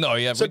spotted. No,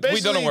 yeah, So we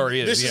don't know where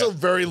he is. This is a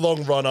very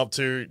long run up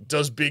to,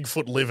 does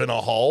Bigfoot live in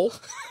a hole?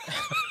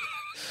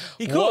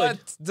 He could.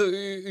 What do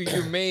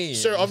you mean?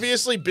 So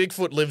obviously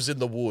Bigfoot lives in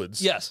the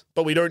woods. Yes.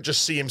 But we don't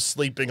just see him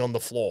sleeping on the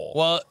floor.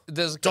 Well,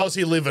 Does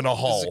he live in a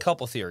hole? There's a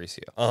couple theories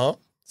here. Uh-huh.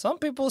 Some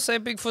people say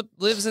Bigfoot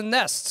lives in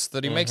nests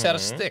that he makes out of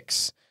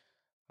sticks.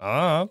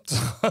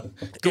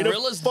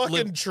 Gorillas in a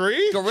fucking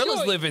tree?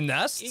 Gorillas live in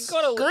nests.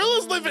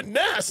 Gorillas live in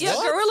nests? Yeah,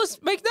 gorillas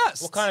make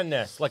nests. What kind of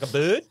nest? Like a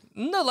bird?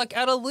 No, like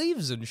out of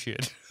leaves and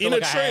shit. In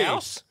like a tree?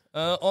 house?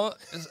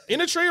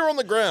 In a tree or on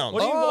the ground?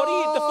 What do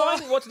you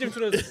define? What's the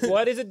difference?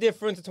 What is the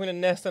difference between a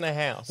nest and a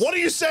house? What are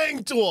you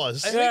saying to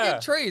us? I think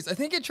in trees. I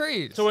think in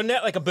trees. So a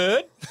net like a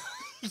bird?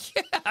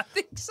 Yeah, I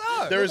think so.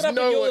 There is Look it up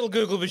no in your way. little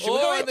Google machine.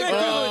 I've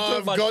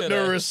got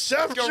no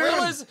reception.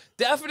 Gorillas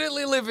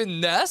definitely live in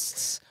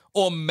nests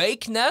or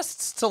make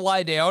nests to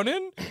lie down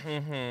in.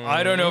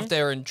 I don't know if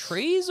they're in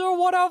trees or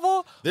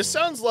whatever. This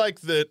sounds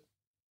like that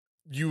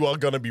you are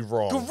going to be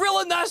wrong.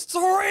 Gorilla nests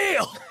are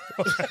real.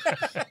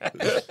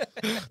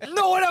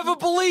 No one ever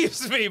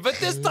believes me, but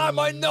this time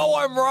I know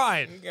I'm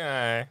right.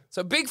 Okay.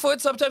 So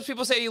Bigfoot, sometimes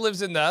people say he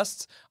lives in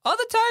nests.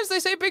 Other times they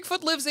say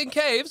Bigfoot lives in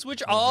caves,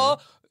 which are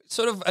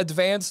sort of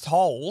advanced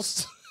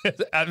holes,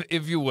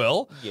 if you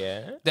will.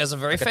 Yeah. There's a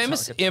very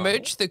famous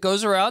image that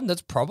goes around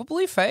that's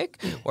probably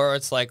fake, where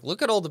it's like,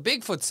 look at all the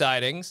Bigfoot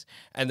sightings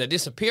and the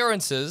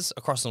disappearances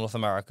across North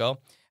America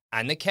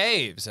and the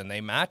caves, and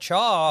they match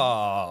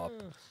up.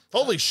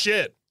 Holy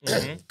shit.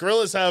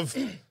 Gorillas have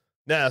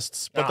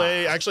nests, but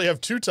they actually have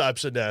two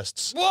types of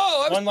nests.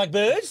 Whoa! One like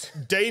birds?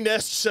 Day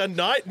nests and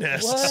night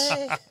nests.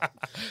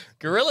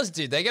 Gorillas,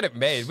 dude, they get it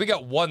made. We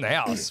got one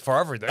house for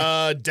everything.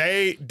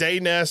 Day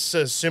nests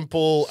are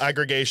simple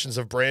aggregations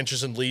of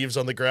branches and leaves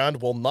on the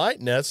ground, while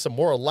night nests are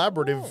more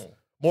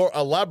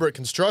elaborate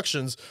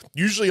constructions,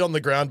 usually on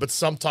the ground, but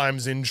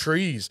sometimes in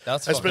trees.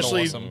 That's fucking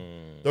especially awesome.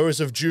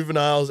 Those of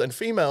juveniles and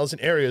females in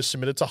areas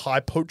submitted to high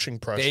poaching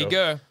pressure. There you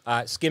go.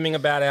 Skimming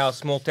about our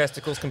small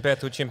testicles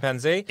compared to a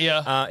chimpanzee.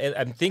 Yeah.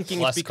 I'm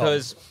thinking Less it's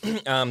because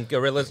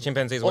gorillas,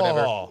 chimpanzees, whatever.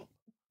 Oh,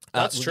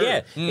 that's true.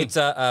 Yeah, it's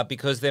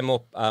because they're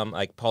more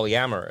like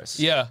polyamorous.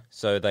 Yeah.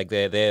 So like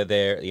they're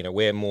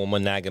we're more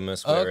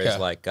monogamous, whereas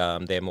like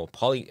they're more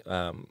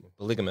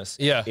polygamous.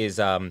 Yeah. Is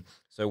so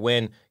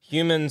when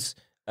humans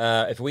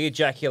if we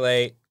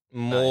ejaculate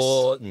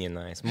more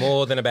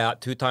than about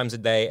 2 times a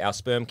day, our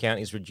sperm count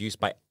is reduced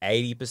by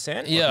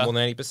 80%. Yeah. More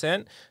than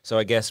 80%. So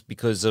I guess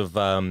because of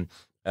the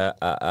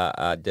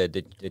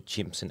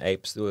chimps and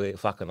apes, they're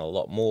fucking a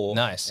lot more.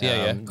 Nice.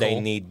 Yeah, They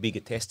cool. need bigger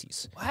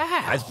testes. Wow.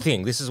 I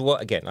think this is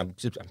what, again, I'm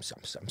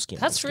skimming.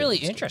 That's really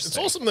It's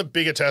interesting. awesome that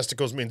bigger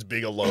testicles means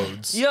bigger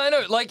loads. Yeah, I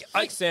know. Like,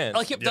 Makes sense.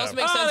 Like, it does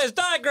make Oh, sense. there's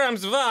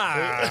diagrams of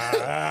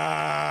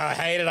I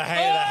hate it.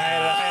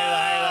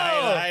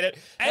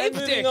 Ape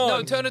Moving dick. on.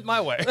 No, turn it my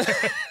way.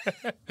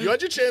 You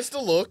had your chance to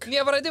look.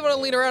 Yeah, but I did want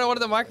to lean around. I wanted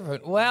the microphone.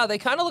 Wow, they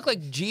kind of look like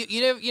like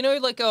Geoduck?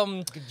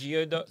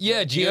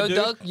 Yeah,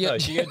 geoduck. Yeah, No, they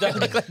geoduck.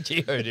 look like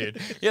geo,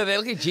 dude. Yeah, they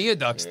look like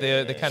geoducks.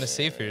 They're kind of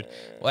seafood.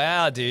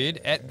 Wow,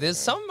 dude. There's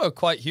some are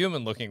quite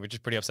human looking, which is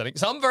pretty upsetting.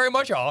 Some very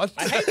much aren't.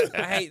 I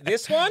hate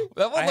this one.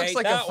 That one I looks hate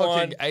like a that fucking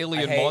one.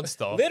 alien I hate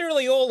monster.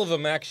 Literally all of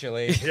them,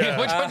 actually. Yeah.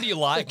 Which one do you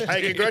like?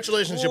 Hey,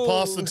 congratulations, you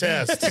passed the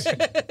test.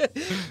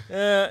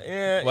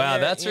 Wow,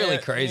 that's really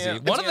crazy. yeah.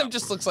 One of them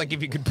just looks like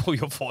if you could pull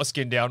your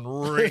foreskin down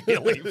really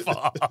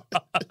far.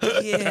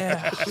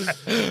 Yeah.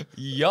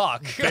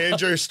 Yuck.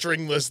 Banjo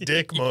stringless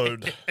dick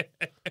mode.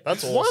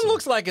 That's awesome. One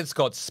looks like it's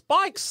got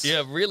spikes.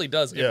 Yeah, it really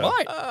does. Yeah. It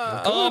might.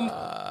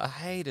 I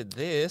hated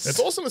this. It's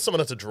awesome that someone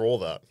had to draw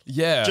that.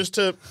 Yeah.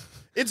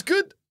 It's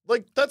good.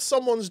 Like, that's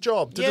someone's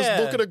job to just Yeah.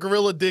 look at a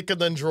gorilla dick and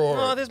then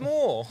draw Oh, it. there's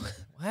more.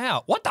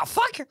 Wow. What the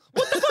fuck?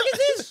 What the fuck is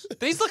this?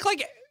 These look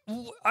like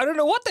I don't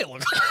know what they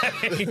look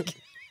like.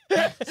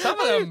 Some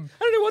of them.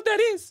 I don't know what that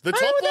is. The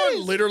top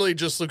one literally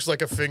just looks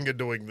like a finger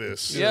doing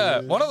this.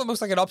 Yeah. One of them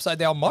looks like an upside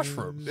down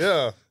mushroom.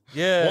 Yeah.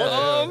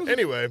 Yeah. What?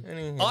 Anyway.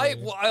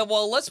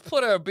 Well, let's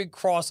put a big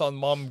cross on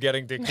Mum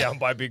getting dicked down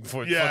by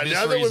Bigfoot Yeah, for this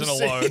now that reason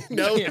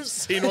alone. we've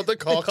seen what the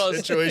cock Because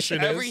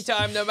situation every is.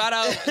 time, no matter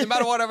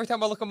what, every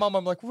time I look at Mum,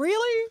 I'm like,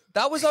 really?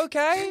 That was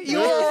okay? You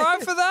were all right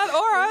for that?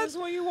 All right. That's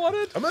what you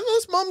wanted. I mean,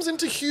 those mums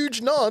into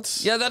huge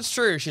nuts. Yeah, that's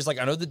true. She's like,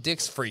 I know the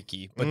dick's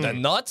freaky, but the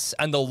nuts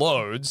and the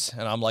loads,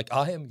 and I'm like,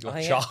 I am your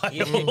child.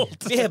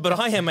 Yeah, but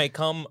I am a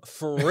cum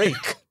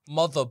freak.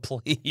 Mother,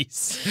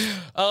 please.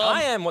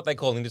 I am what they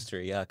call in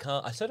industry a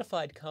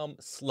certified cum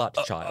slut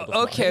child. of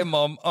Okay,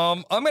 mine.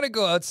 Mom. I'm gonna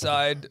go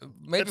outside.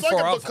 Maybe It's like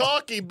for a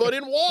bukkake, but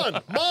in one.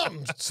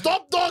 Mom,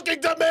 stop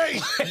talking to me.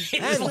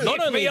 And not leave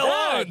only me that,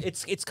 alone.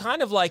 it's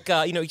kind of like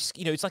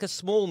it's like a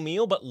small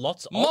meal, but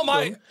lots of Mom,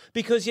 them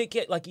because you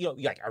get like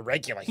like a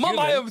regular Mom,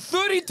 human. I am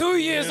 32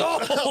 years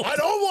old. I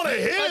don't want to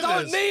hear I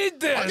don't this. need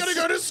this. I gotta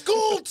go to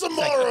school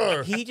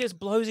tomorrow. He just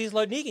blows his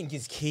load and he can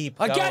just keep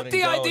I going get and the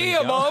going and idea,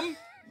 going. Mom.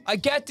 I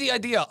get the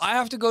idea. I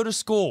have to go to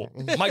school.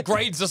 My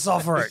grades are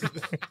suffering.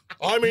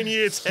 I'm in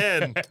year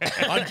 10.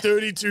 I'm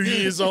 32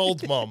 years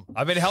old, Mom.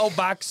 I've been held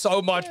back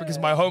so much because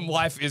my home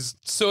life is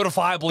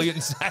certifiably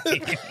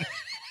insane.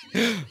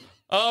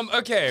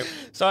 Okay.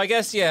 So I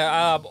guess,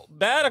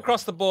 bad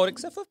across the board,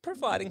 except for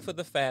providing for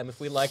the fam if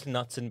we like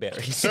nuts and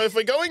berries. So if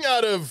we're going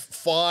out of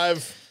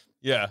 5,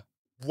 Yeah.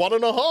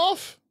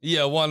 1.5?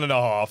 Yeah,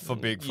 1.5 for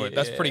Bigfoot.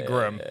 That's pretty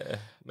grim.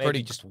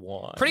 maybe just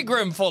one. Pretty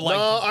grim for like.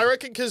 No, I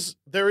reckon because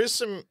there is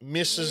some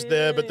misses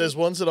there, but there's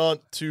ones that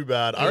aren't too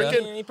bad. I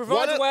reckon he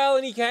provides well,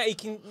 and he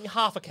can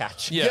half a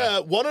catch. Yeah,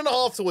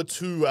 1.5 to a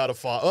 2 out of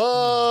 5.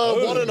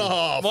 Oh,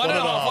 1.5.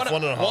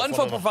 1.5. One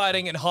for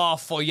providing and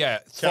half for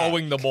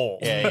throwing the ball.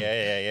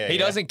 Yeah. He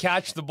doesn't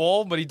catch the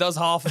ball, but he does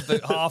half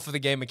of the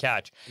game of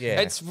catch.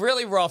 Yeah. It's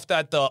really rough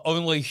that the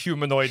only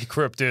humanoid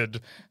cryptid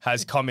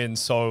has come in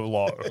so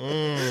low.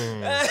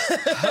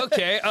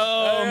 Okay.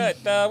 All right.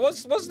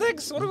 What's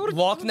next? What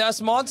Loch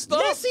Ness monster.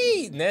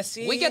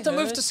 Nessie. We get to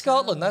move to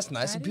Scotland. That's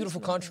nice. A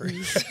beautiful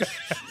country.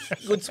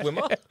 Good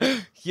swimmer.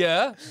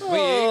 Yeah.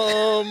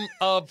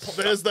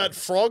 There's that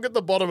frog at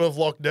the bottom of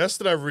Loch Ness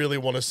that I really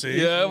want to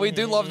see. Yeah, we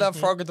do love that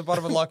frog at the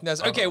bottom of Loch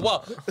Ness. Okay,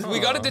 well, we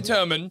got to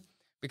determine,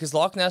 because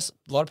Loch Ness,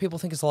 a lot of people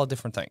think it's a lot of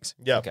different things.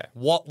 Yeah. Okay.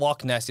 What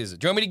Loch Ness is it?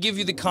 Do you want me to give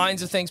you the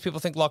kinds of things people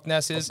think Loch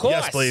Ness is? Of course.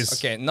 Yes, please.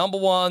 Okay, number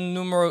one,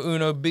 numero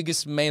uno,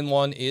 biggest main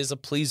one is a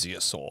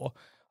plesiosaur.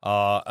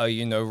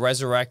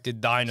 Resurrected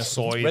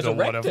dinosaur or whatever.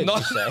 Resurrected,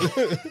 you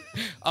say?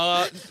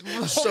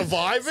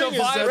 Surviving? Is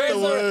that the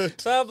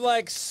word? Some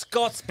like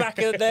Scots back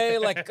in the day,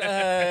 like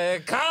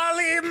Kalimar.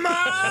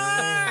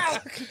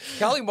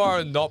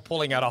 Kalimar not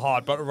pulling out a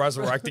heart, but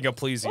resurrecting a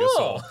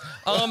plesiosaur.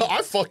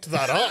 I fucked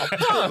that up.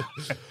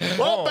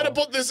 Well, better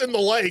put this in the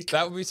lake.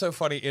 That would be so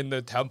funny in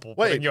the temple,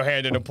 putting your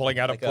hand in and pulling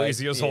out a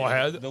plesiosaur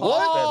head. Like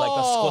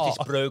the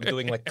Scottish brogue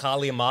doing like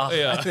Kalimar.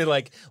 Yeah. They're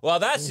like, well,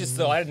 that's just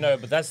I don't know,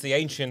 but that's the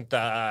ancient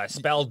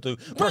spell to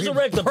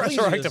resurrect the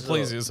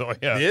plesiosaur.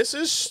 Yeah. This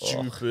is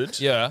stupid.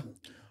 Yeah.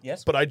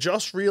 Yes. But I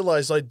just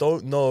realized I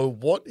don't know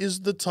what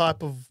is the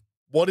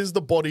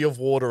body of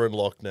water in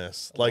Loch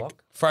Ness? Like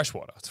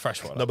Freshwater. It's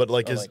freshwater. no, but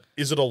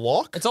is it a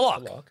loch? It's a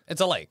lock. It's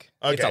a lake.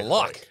 Okay, It's a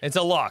lock. lake. It's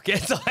a lock.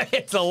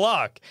 It's a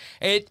lock.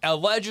 It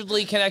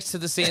allegedly connects to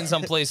the sea in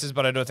some places,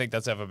 but I don't think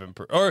that's ever been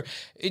proved. Or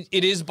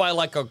it is by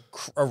like a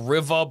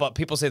river, but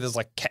people say there's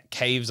like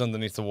caves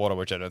underneath the water,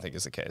 which I don't think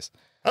is the case.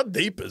 How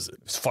deep is it?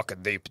 It's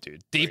fucking deep,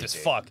 dude. Deep as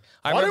fuck.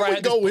 Why don't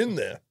we go in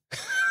there?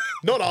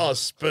 Not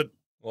us, but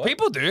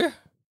People do.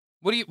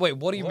 What do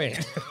you mean?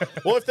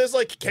 well, if there's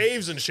like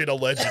caves and shit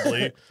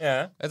allegedly,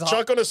 Yeah. It's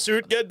chuck on a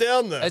suit, get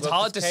down there. It's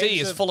hard to caves see.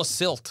 It's are- full of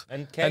silt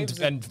and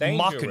caves are and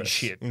muck and dangerous.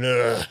 shit.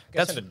 Ugh.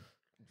 That's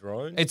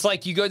Drone. It's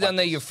like you go down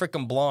there, you're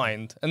freaking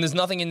blind, and there's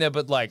nothing in there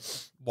but like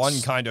one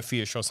kind of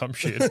fish or some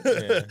shit.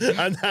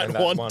 and that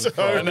one And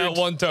toad. that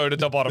one toad at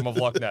the bottom of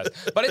Loch Ness.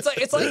 But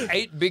it's like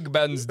 8 Big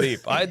Bens deep.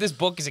 I had this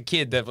book as a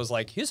kid that was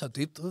like, here's how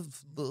deep the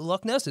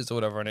Loch Ness is or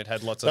whatever, and it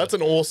had lots of... That's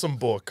an awesome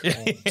book.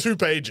 2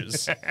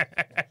 pages.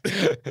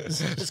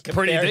 Just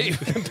pretty deep.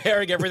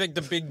 Comparing everything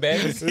to Big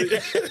Ben's.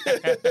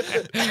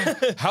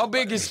 How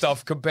big is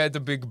stuff compared to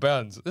Big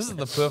Ben's? This is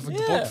the perfect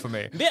book for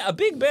me. Yeah, a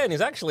Big Ben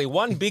is actually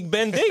one Big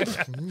Ben deep.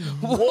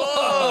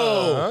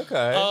 Whoa!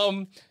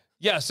 Okay.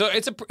 Yeah, so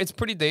it's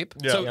pretty deep.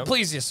 Yeah. So Yeah.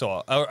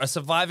 plesiosaur, a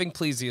surviving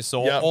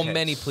plesiosaur, Yeah. or Okay.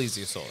 many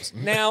plesiosaurs.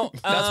 Now,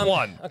 That's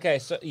one. Okay,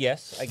 so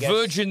yes, I guess.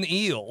 Virgin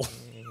eel.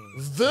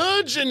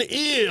 Virgin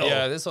eel.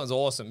 Yeah, this one's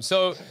awesome.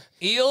 So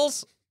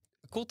eels,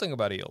 cool thing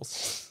about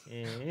eels,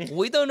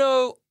 we don't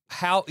know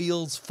how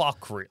eels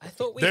fuck really. I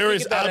thought we There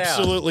is figured that out.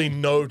 absolutely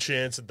no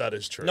chance that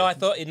is true. No, I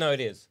thought no,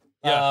 it is.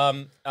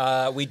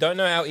 Yeah. We don't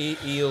know how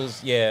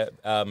eels,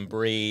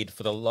 breed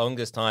for the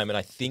longest time, and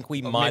I think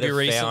we might maybe have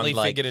recently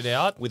found, figured it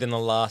out within the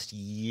last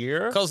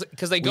year.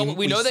 because they go.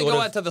 We know they sort go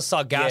of- out to the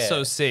Sargasso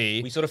yeah,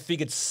 Sea, We sort of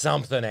figured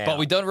something out, but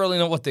we don't really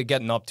know what they're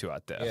getting up to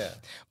out there. Yeah.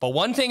 But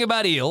one thing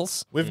about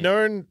eels, We've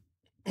known.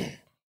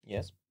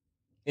 Yes,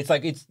 it's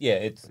like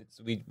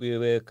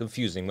we're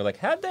confusing. We're like,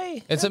 how'd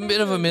they? it's a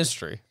bit of a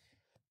mystery.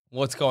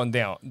 What's going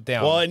down?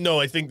 Well,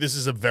 I think this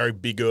is a very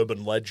big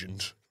urban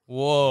legend.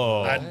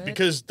 Whoa. And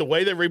because the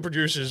way they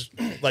reproduce is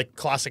like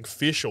classic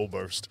fish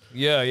almost.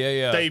 Yeah.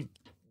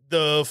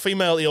 The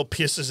female eel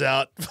pisses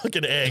out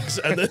fucking eggs,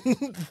 and then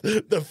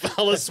the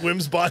fella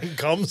swims by and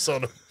comes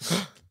on them.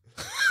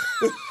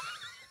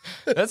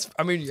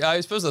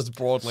 I suppose that's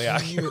broadly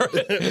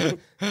accurate.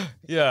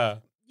 Yeah.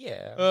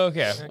 Yeah.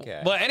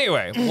 Okay. But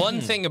anyway,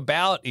 one thing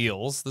about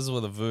eels, this is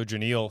where the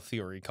virgin eel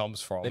theory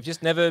comes from. They've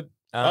just never.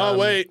 Oh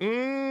wait,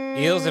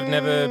 Eels have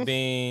never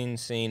been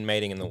seen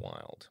mating in the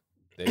wild.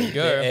 There you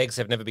go. Their eggs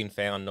have never been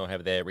found, nor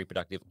have their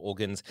reproductive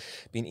organs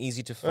been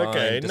easy to find,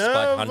 Okay, despite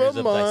never hundreds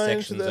of mind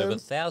dissections then. over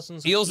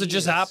thousands of Eels are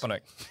just years. happening.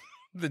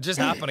 They're just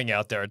happening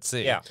out there at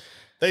sea. Yeah.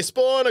 They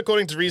spawn,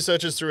 according to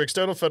researchers, through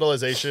external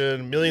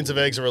fertilization. Millions of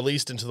eggs are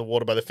released into the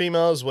water by the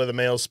females, where the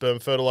male sperm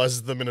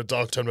fertilizes them in a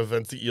dark turn of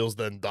events. The eels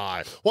then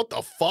die. What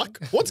the fuck?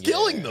 What's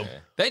killing them?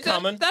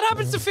 That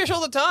happens to fish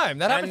all the time.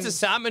 That happens to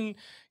salmon.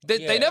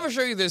 They never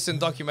show you this in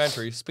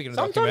documentaries. Speaking of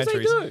Sometimes they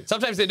documentaries, do.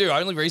 sometimes they do.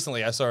 Only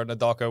recently I saw it in a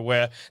doco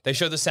where they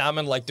show the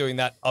salmon like doing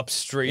that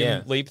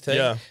upstream leap thing.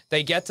 Yeah.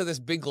 They get to this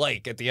big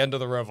lake at the end of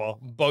the river,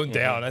 bone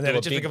down, and then Do a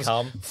it just big becomes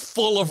cum.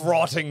 full of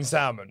rotting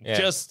salmon. Yeah.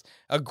 Just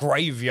a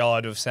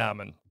graveyard of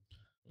salmon.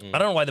 I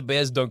don't know why the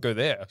bears don't go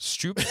there.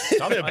 Stupid.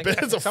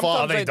 Bears are fun.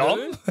 Are they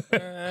dumb?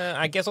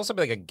 I guess also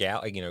be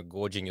like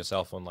gorging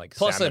yourself on like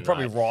Plus, salmon, they're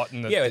probably right?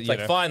 rotten. Yeah, it's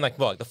like fine, like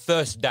what, the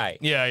first day.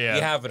 Yeah.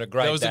 You're having a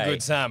great day. That was a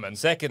good salmon.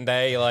 Second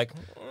day, you're like,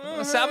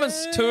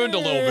 salmon's turned a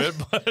little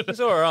bit, but it's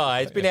all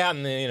right. It's been out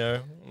in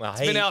the, it's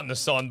been out in the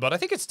sun, but I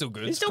think it's still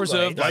good. It's still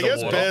preserved. great. I by the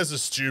guess water. bears are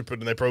stupid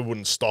and they probably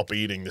wouldn't stop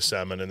eating the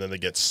salmon and then they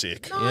get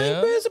sick. No,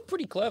 bears are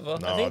pretty clever.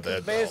 No, I think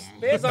they're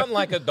bears aren't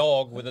like a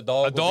dog with a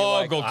dog. A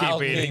dog will keep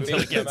I'll eating eat till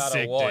it this no gets matter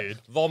sick, what. dude.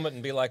 Vomit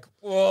and be like,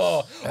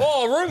 whoa,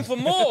 room for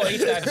more. Eat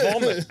that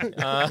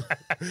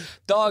vomit.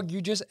 Dog,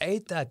 you just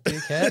ate that,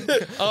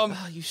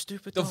 dickhead. You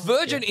stupid The dog.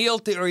 virgin eel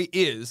theory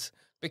is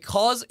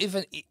because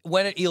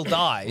when an eel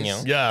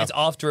dies, Yeah. it's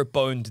after it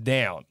boned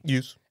down.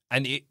 Yes.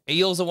 And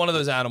eels are one of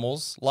those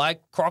animals,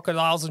 like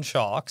crocodiles and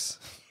sharks,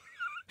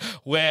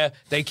 where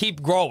they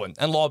keep growing,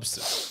 and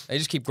lobsters. They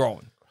just keep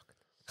growing.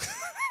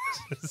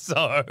 So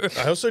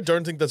I also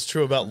don't think that's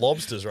true about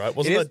lobsters, right?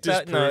 Wasn't that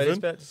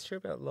disproven? it's true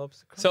about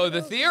lobster.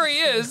 the theory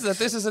is that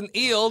this is an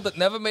eel that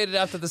never made it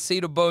out to the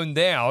sea to bone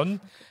down.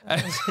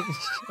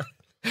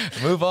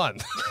 Move on.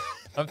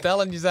 I'm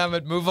telling you,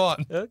 Zamet, move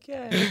on.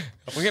 Okay.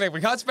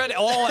 We can't spend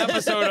all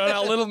episode on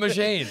our little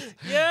machine.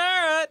 Yeah,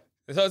 all right.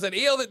 So it's an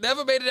eel that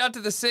never made it out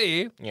to the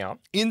sea. Yeah.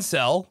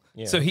 Incel.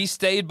 Yeah. So he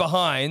stayed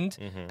behind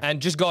and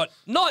just got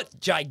not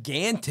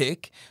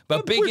gigantic,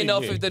 but big pretty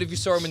enough big. that if you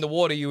saw him in the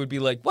water, you would be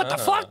like, "What the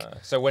fuck?"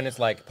 So when it's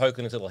like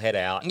poking its little head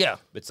out, Yeah.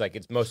 it's like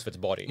it's most of its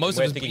body. Most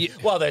We're of its-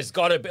 thinking, well, there's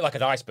got to be like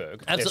an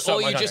iceberg. And There's so,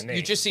 or so you much just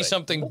underneath, see but-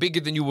 something bigger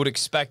than you would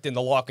expect in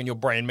the lock, and your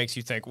brain makes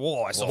you think,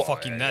 "Whoa, I saw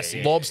fucking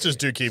Nessie." Lobsters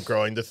do keep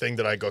growing. The thing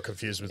that I got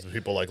confused with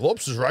people like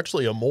lobsters are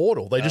actually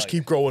immortal. They just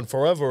keep growing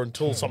forever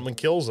until something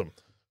kills them.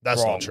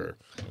 That's Wrong. not true.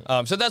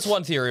 So that's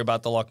one theory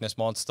about the Loch Ness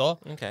monster.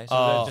 Okay,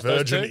 so just those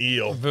Virgin two?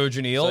 eel.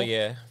 Virgin eel. So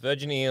yeah,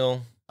 virgin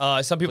eel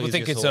Some people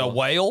think it's a Plesiosaur.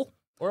 whale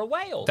or a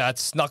whale. that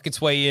snuck its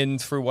way in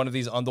through one of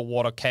these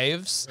underwater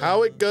caves.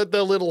 How it got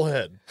their little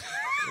head.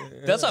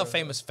 That's a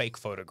famous fake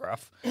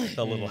photograph.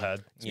 The little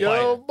head. It's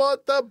Yeah,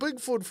 but that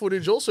Bigfoot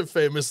footage also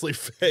famously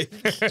fake.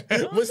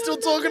 We're still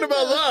talking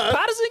about that.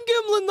 Patterson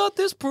Gimlin not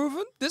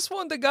disproven. This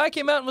one, the guy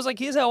came out and was like,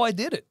 "Here's how I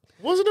did it."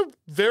 Wasn't it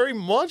very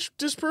much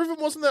disproven?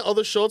 Wasn't there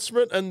other shots from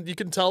it? And you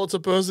can tell it's a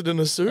person in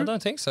a I suit?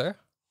 don't think so. I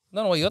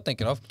don't know what you're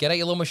thinking of. Get out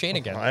your little machine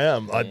again. I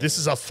am. This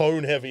is a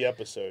phone-heavy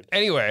episode.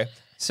 Anyway,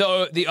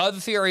 so the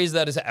other theory is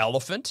that it's an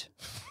elephant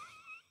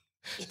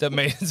that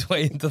made its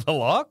way into the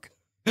lock.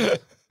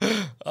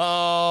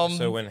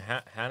 So when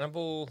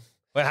Hannibal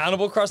When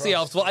Hannibal crossed the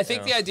Alps. Well, I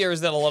think the idea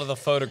is that a lot lot of the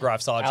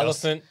photographs are just...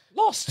 elephant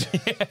lost.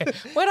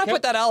 Where'd I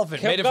put that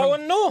elephant? Kept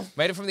going north.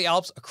 Made it from the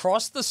Alps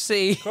across the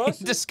sea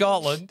into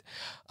Scotland.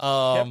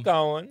 Kept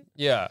going.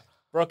 Yeah.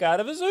 Broke out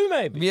of a zoo,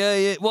 maybe.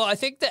 Yeah. Well, I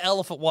think the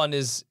elephant one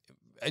is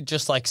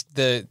just like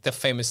the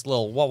famous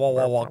little wah,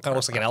 kind of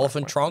looks like an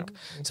elephant trunk.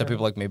 So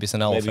people are like, maybe it's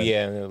an elephant. Maybe,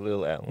 yeah, a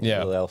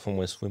little elephant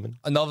was swimming.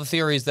 Another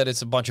theory is that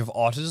it's a bunch of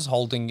otters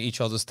holding each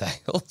other's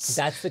tails.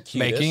 That's the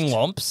cutest. Making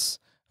lumps.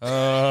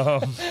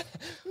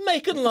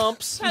 Making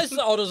lumps, as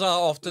otters are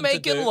often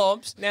Making to do.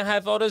 lumps. Now,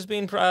 have otters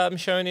been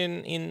shown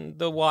in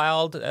the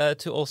wild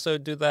to also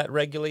do that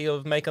regularly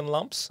of making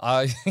lumps?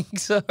 I think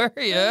so,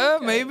 yeah,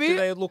 Okay. maybe. Do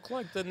they look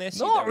like the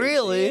Nessie? Not berries?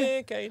 really. Yeah,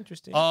 okay,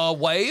 interesting.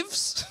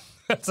 Waves.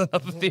 That's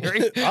another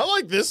theory. I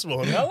like this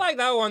one. I like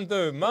that one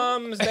too.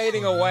 Mum's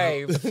dating a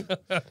wave.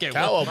 Okay,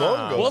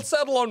 Cowabunga. we'll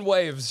settle on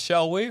waves,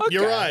 shall we?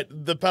 You're right.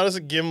 The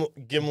Patterson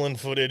Gimlin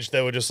footage,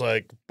 they were just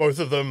like, both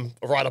of them,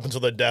 right up until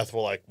their death, were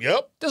like,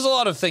 yep. There's a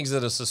lot of things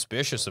that are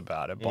suspicious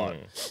about it, but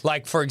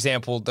like, for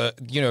example,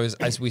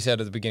 as we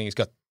said at the beginning, it's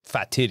got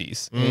fat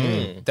titties.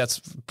 That's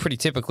pretty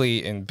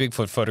typically in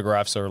Bigfoot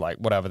photographs or like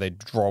whatever, they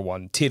draw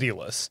one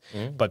tittyless.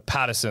 But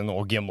Patterson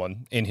or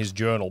Gimlin in his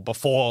journal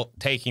before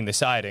taking the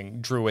sighting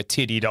drew a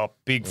tittied up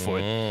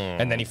Bigfoot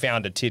and then he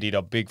found a tittied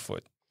up Bigfoot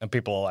and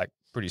people are like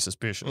pretty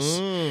suspicious.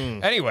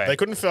 Anyway. They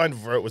couldn't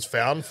find where it was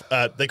found.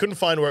 They couldn't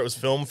find where it was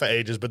filmed for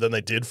ages, but then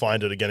they did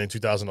find it again in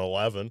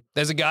 2011.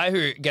 There's a guy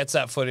who gets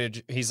that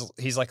footage.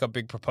 He's like a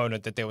big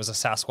proponent that there was a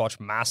Sasquatch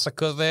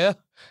massacre there.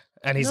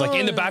 And he's like,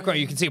 in the background,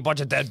 you can see a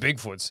bunch of dead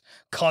Bigfoots.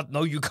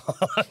 No, you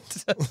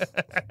can't.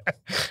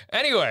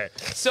 Anyway,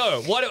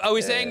 so what are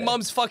we saying?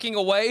 Mum's fucking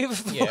a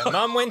wave? Yeah,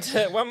 Mum went to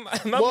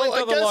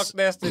the Loch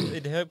Ness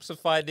in hopes of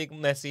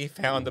finding Nessie,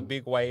 found a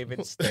big wave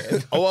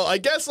instead. Oh, well, I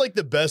guess like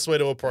the best way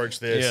to approach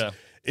this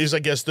is, I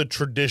guess, the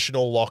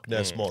traditional Loch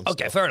Ness monster.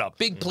 Okay, fair enough.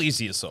 Big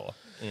plesiosaur.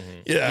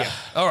 Yeah.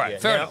 All right,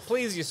 fair enough.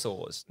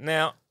 Plesiosaurs.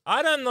 Now,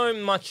 I don't know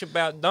much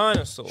about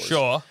dinosaurs.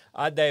 Sure.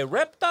 Are they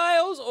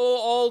reptiles or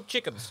all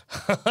chickens?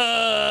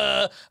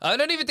 I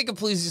don't even think a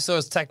plesiosaur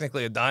is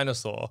technically a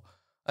dinosaur.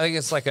 I think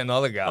it's like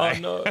another guy. Oh,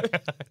 no.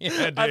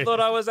 Yeah, I dude. thought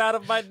I was out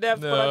of my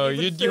depth, No, but I'm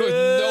even you have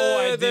no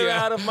further idea.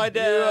 out of my You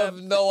depth.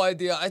 have no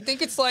idea. I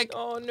think it's like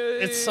Oh, no.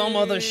 it's some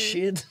other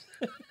shit.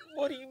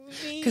 What do you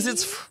mean? Because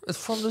it's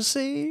from the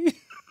sea.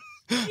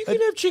 You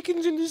can have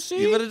chickens in the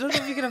sea. Yeah, but I don't know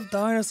if you can have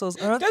dinosaurs.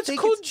 I don't That's think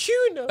called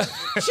tuna.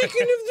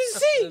 Chicken of the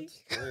sea.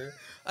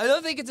 I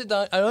don't think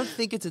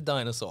it's a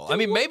dinosaur. I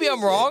mean, maybe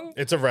I'm wrong.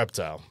 It's a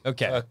reptile.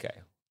 Okay. Okay.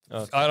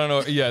 I don't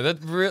know. Yeah,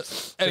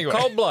 that anyway.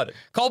 Cold-blooded.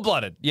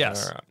 Cold-blooded.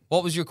 Yes. All right.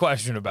 What was your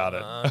question about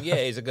it? Yeah,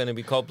 is it going to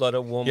be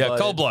cold-blooded, warm-blooded? Yeah,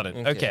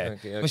 cold-blooded. Okay.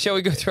 Well, shall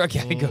we go through our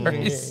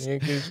categories? Yeah,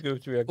 let's go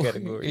through our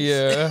categories.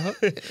 Yeah.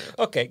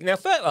 Okay. Now,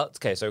 first,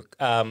 okay. So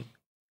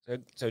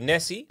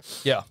Nessie.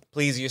 Yeah.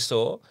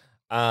 Plesiosaur.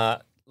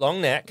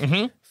 Long neck.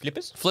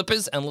 Flippers.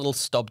 Flippers and little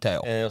stub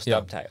tail. And a little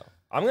stub tail.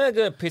 I'm going to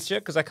do a picture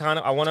because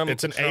I want to.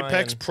 It's an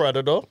apex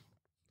predator.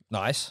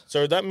 Nice.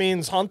 So that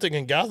means hunting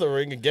and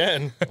gathering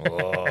again.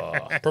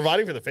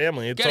 Providing for the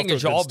family. It's Getting a off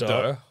to job, good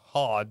though, start.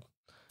 hard.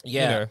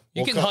 Yeah.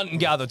 You can hunt and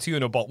gather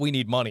tuna, but we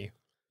need money.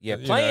 Yeah,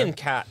 play and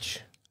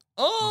catch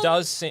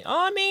does seem...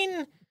 I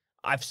mean,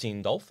 I've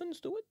seen dolphins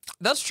do it.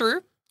 That's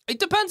true. It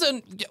depends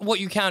on what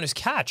you count as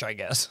catch, I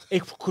guess.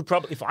 It could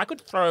probably... If I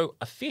could throw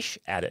a fish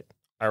at it,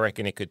 I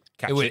reckon it could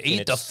catch it. It would in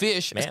eat the its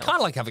fish. mouth. It's kind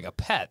of like having a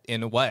pet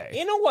in a way.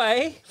 In a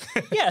way,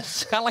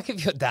 yes. Kind of like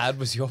if your dad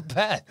was your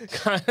pet.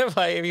 Kind of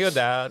like if your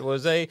dad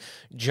was a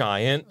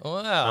giant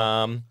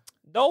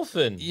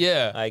dolphin.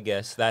 Yeah. I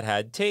guess that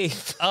had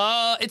teeth.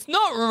 It's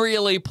not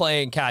really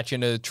playing catch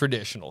in a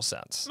traditional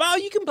sense. Well,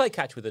 you can play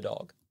catch with a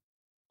dog.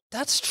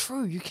 That's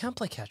true. You can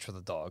play catch with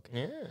a dog.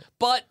 Yeah.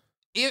 But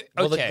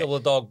Well, the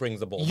dog brings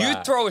the ball you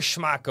back. throw a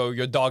schmacko,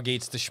 your dog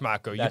eats the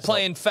schmacko.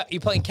 You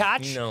playing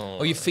catch? No.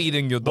 Or you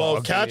feeding your Well,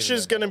 dog? catch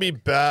is going to be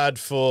bad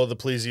for the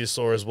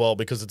plesiosaur as well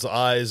because its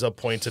eyes are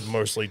pointed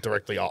mostly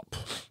directly up.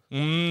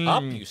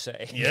 Up, you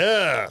say?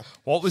 Yeah.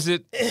 What was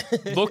it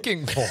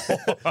looking for?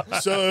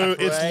 So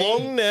its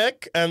long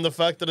neck and the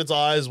fact that its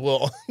eyes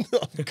were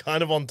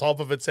kind of on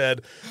top of its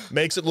head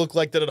makes it look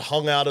like that it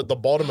hung out at the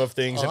bottom of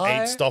things and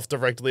ate stuff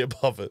directly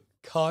above it.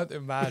 Can't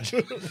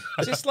imagine.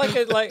 Just like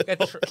a what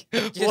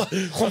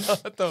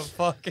the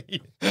fuck?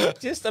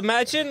 Just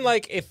imagine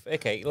like if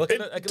look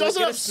at It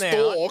doesn't have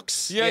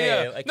stalks.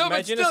 Yeah. Like No, but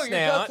imagine still, a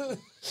snout. No.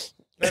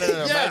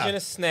 Yeah. Imagine a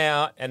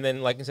snout, and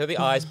then like instead of the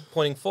eyes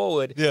pointing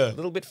forward, Yeah. a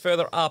little bit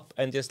further up,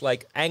 and just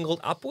like angled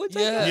upwards.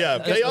 I Yeah. guess. Yeah,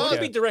 they It wouldn't are.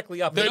 be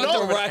directly up. They're it'd be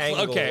not more of an directly.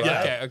 angle, Okay,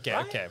 right?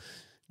 okay.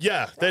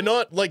 Yeah, they're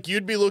not like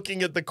you'd be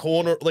looking at the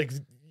corner, like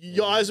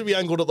your eyes would be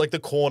angled at like the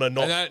corner,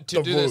 not To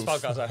the do roof. this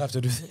podcast, I have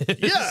to do this.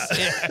 Yeah.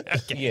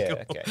 Yeah,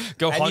 okay.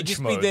 Go and you hunch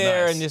just mode. be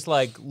there Nice. and just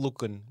like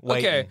looking,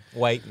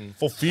 waiting.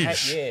 For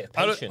fish. Yeah,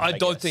 I patient,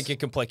 don't guess. think it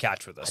can play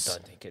catch with us. I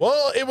don't think it.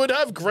 Well, it would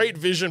have great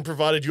vision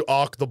provided you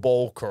arc the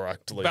ball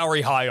correctly.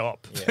 Very high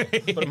up. Yeah.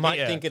 But it might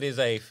Yeah. think it is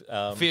a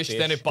Fish,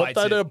 then it bites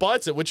But then it. it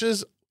bites it, which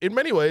is in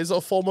many ways a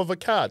form of a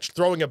catch.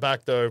 Throwing it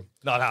back though.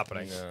 Not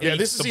happening. Yeah, Eats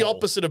this is the ball.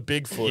 opposite of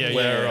Bigfoot, Yeah,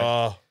 where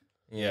yeah.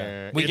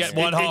 Yeah. We get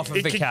one half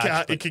of the can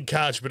catch. it can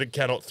catch, but it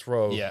cannot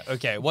throw. Yeah.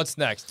 Okay. What's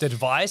next?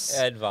 Advice.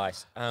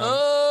 Advice.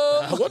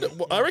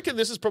 I reckon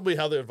this is probably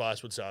how the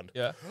advice would sound.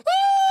 Yeah.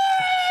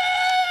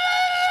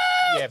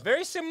 Yeah,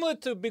 very similar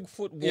to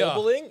Bigfoot Yeah.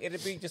 wobbling.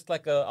 It'd be just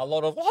like a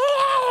lot of.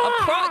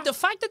 The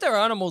fact that they're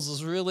animals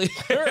is really,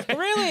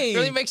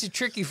 really makes it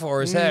tricky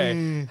for us. Hey.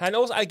 And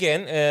also,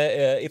 again,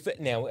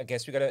 now I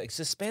guess we got to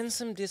suspend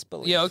some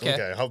disbelief. Yeah. Okay.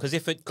 Okay. Because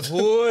if it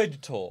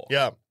could talk,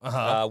 Yeah.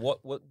 what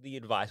the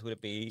advice would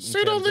it be? in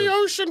Sit on terms the of-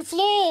 ocean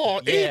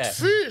floor. Yeah. Eat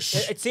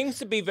fish. It seems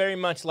to be very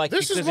much like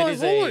This is because my it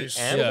is voice.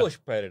 a ambush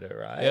predator,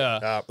 right?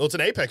 Yeah. Well, it's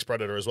an apex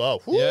predator as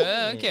well. Woo.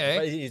 Yeah. But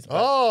Okay. it is-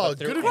 Oh,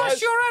 through good ambush- advice.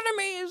 Crush your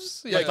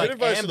enemies. Yeah. Like, good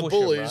advice to the ambush 'em,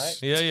 bullies. right?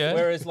 Yeah, yeah.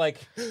 Whereas like,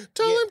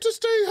 Tell him to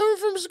stay home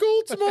from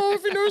school tomorrow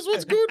if he knows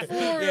what's good for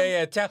him.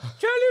 yeah, tell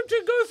him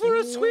to go for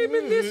a swim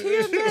in this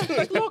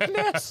here Loch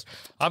Ness.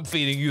 I'm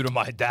feeding you to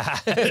my dad.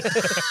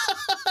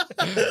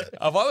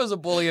 If I was a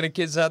bully and a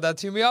kid said that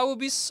to me, I would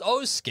be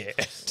so scared.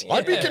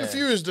 I'd be Yeah.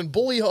 confused and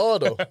bully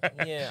harder.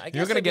 Yeah, I guess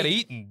You're gonna it'd get be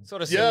eaten.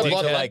 Sort of Yeah,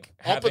 similar but to like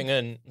up having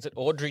is it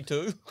Audrey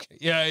too?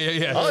 Yeah. Oh, True,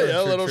 yeah,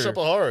 true, little true. shop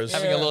of horrors.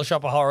 Having a little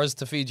shop of horrors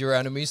to feed your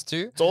enemies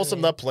too. It's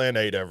awesome that plan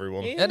ate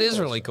everyone. Yeah. That is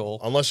really cool.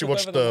 Unless you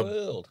watch Over the the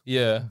world.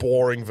 Yeah.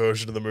 boring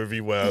version of the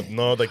movie where,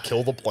 no, they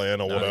kill the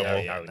plan or whatever.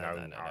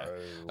 Rick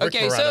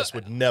Okay, so Moranis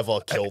would never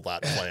kill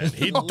that plan.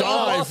 He'd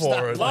die Love for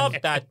that, it. love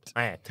that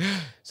plan.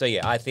 So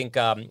yeah, I think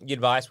your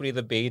advice would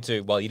either be to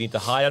you need to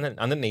hide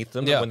underneath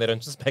them Yeah. when they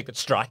don't suspect it,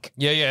 strike,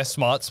 Yeah.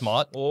 Smart.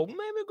 or maybe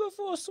go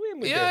for a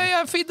swim with them.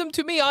 Yeah. Feed them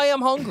to me. I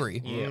am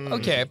hungry.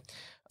 Okay.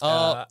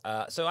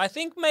 So I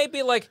think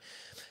maybe like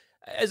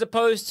as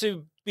opposed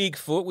to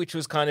Bigfoot, which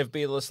was kind of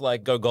be just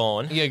like go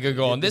gone. Yeah,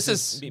 go on. This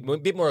is a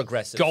bit more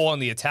aggressive. go on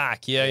the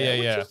attack. Yeah.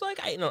 Which is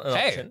like an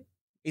Hey. option.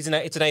 It's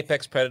an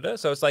apex predator,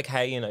 so it's like,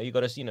 hey, you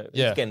got to,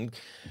 Yeah. again,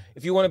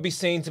 if you want to be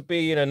seen to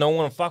be, no one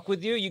want to fuck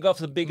with you, you go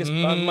for the biggest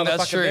motherfucker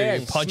that's true. there You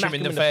and punch him smack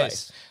in the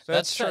face. So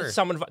That's true.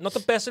 Some not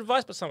the best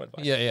advice, but some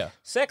advice. Yeah.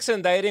 Sex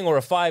and dating or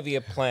a 5-year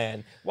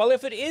plan. Well,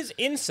 if it is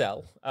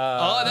incel,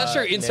 Oh, that's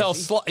true. Incel,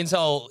 Nessie.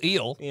 incel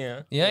eel.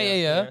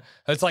 Yeah.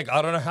 It's like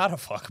I don't know how to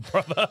fuck,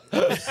 brother.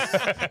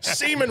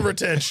 Semen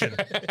retention.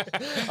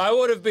 I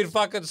would have been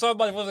fucking so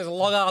much for this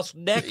long ass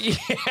neck. Yeah,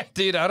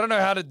 dude, I don't know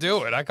how to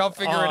do it. I can't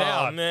figure it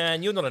out.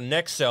 Man, you're not a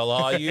neck cell,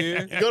 are you?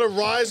 You got to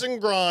rise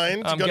and grind.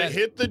 You got to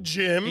hit the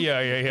gym.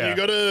 Yeah. You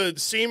got to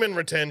semen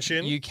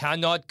retention. You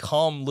cannot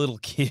come, little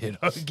kid,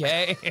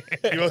 okay?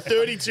 You're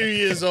 32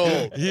 years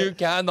old. You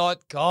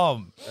cannot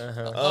come.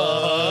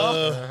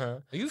 Are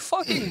you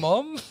fucking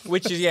mum?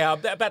 Which is, I'm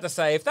about to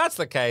say, if that's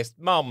the case,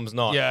 mum's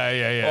not.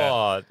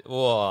 Yeah.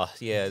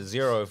 Yeah,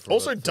 zero for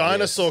Also, for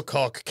dinosaur this.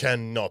 cock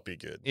cannot be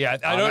good. Yeah,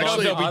 I don't know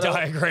if there'll be I don't-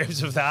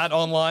 diagrams of that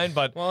online,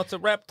 but Well, it's a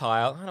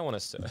reptile. I don't want to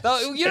search. no,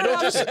 you It'll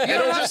don't have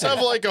just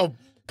have like a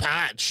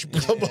patch,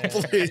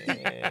 probably.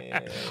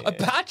 a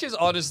patch is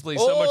honestly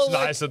so much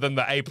like- nicer than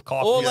the ape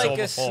cock Or we saw like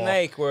a before.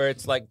 snake where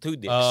it's like 2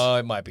 dicks. Oh,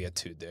 it might be a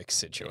 2-dick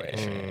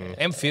situation.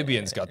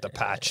 Amphibians got the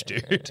patch,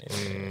 dude.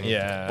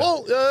 Yeah.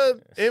 Well,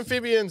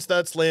 amphibians,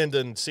 that's land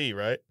and sea,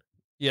 right?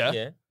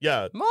 yeah.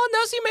 Yeah. Well,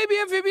 Nessie maybe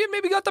amphibian,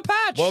 maybe got the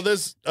patch. Well,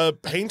 there's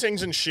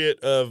paintings and shit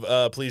of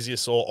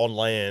plesiosaur on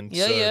land.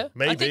 yeah, so yeah.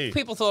 Maybe. I think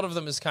people thought of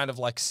them as kind of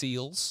like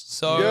seals.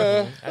 So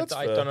Yeah, I that's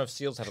don't fair. know if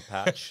seals have a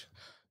patch.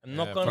 I'm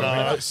not going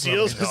Nah, to.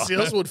 seals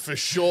would for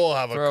sure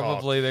have a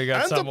probably cock. they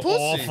got And some the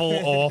pussy.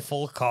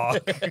 awful cock.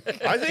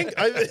 I think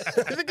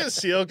a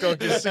seal cock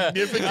is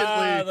significantly.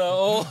 The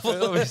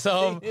awful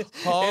Some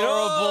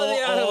horrible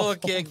the animal awful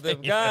kick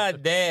them.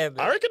 God damn.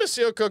 I reckon a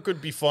seal cock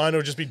would be fine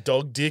or just be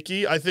dog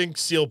dicky. I think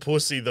seal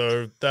pussy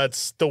though,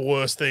 that's the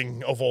worst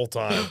thing of all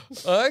time.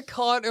 I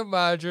can't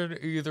imagine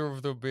either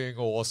of them being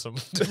awesome,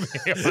 to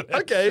be honest.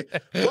 Okay,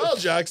 well,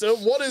 Jackson,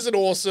 what is an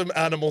awesome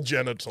animal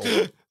genital?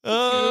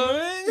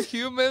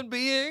 Human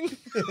being?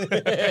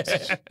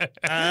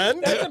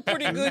 And That's a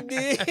pretty good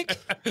dick.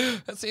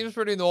 That seems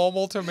pretty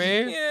normal to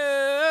me.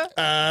 Yeah.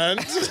 and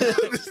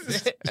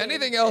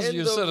Anything else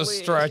you're sort of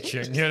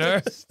stretching, you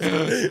know?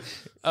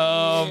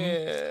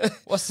 Yeah.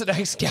 What's the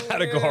next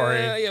category?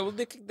 Yeah, well,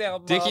 Dickie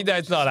Down. Dickie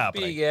Down's not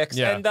happening. Big X.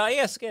 Yeah.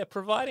 And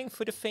providing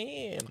for the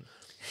fam.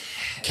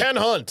 can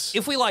hunt.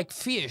 If we like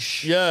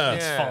fish, Yeah.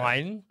 it's Yeah.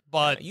 fine,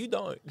 but You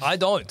don't. I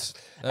don't.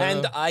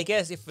 And I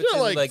guess if You it's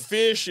don't in, like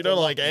fish, you don't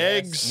like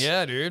eggs.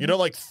 yeah, dude. You don't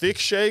like thick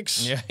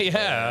shakes.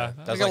 Yeah.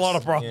 I does got a lot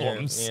of Yeah,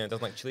 problems. Yeah,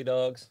 doesn't like chili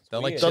dogs. It's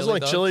Don't like weird. Doesn't Chili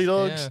like chili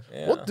dogs. dogs?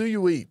 Yeah. What do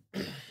you eat?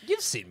 You've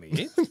seen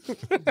me.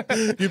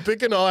 You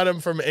pick an item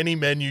from any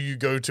menu you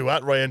go to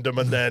at random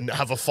and then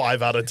have a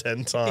 5 out of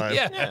 10 time.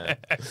 Yeah.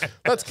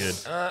 That's good.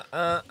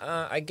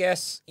 I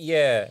guess,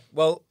 yeah.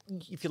 Well,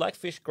 if you like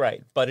fish,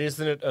 great. But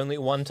isn't it only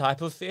one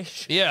type of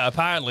fish? Yeah,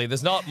 apparently.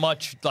 There's not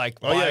much like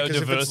Oh, yeah, 'cause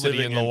if it's biodiversity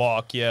living in the in-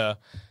 walk, yeah.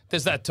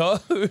 There's that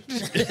toad.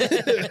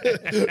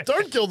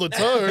 Don't kill the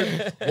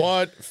toad.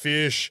 What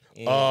fish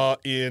are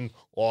in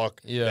Loch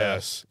Yeah.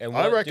 Ness? And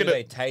I what reckon do they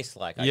it. taste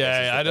like? I guess, is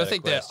Yeah, the I don't better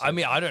think that. question. I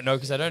mean, I don't know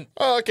because I don't.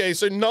 Oh, okay,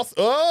 so nothing.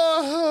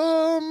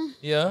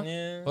 Yeah?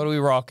 Yeah. What are we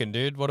rocking,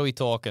 dude? What are we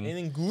talking?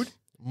 Anything good?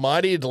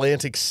 Mighty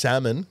Atlantic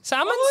salmon.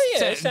 Salmon's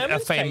yeah, a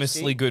salmon's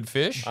famously tasty. good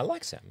fish. I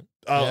like salmon.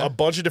 Yeah. A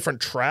bunch of different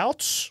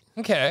trouts.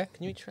 Okay.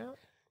 Can you eat trout?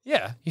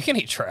 Yeah, you can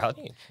eat trout.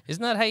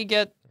 Isn't that how you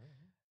get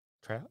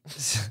Trout?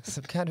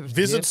 some kind of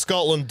Visit dip?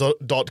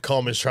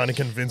 Scotland.com is trying to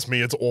convince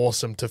me it's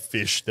awesome to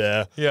fish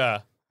there. Yeah.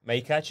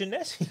 May catch a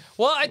Nessie.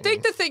 Well, I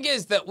think the thing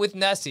is that with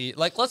Nessie,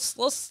 like let's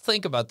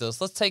think about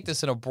this. Let's take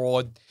this in a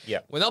broad. Yeah.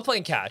 We're not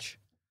playing catch.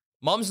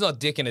 Mom's not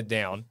dicking it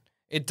down.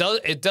 It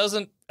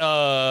doesn't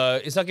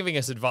it's not giving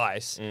us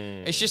advice.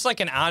 It's just like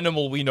an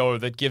animal we know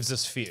that gives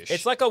us fish.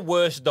 It's like a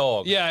worse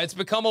dog. yeah, it's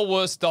become a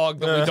worse dog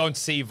that we don't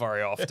see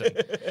very often.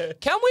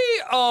 Can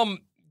we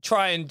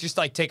try and just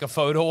like take a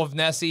photo of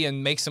Nessie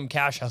and make some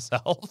cash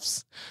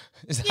ourselves?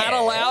 Is that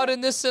Yeah. allowed in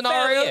this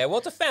scenario? Yeah, well,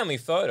 it's a family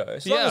photo.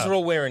 As long as Yeah. we're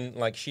all wearing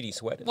like shitty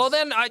sweaters. Well,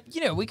 then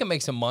we can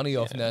make some money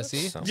off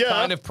Nessie. that's Yeah.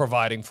 Kind of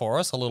providing for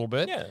us a little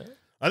bit. yeah.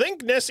 I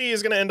think Nessie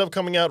is going to end up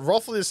coming out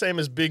roughly the same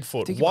as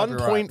Bigfoot. think you might be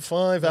right.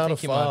 1.5 out I of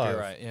think you might 5. be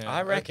right. Yeah.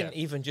 I reckon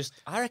Okay.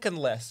 I reckon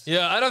less.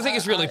 Yeah, I don't think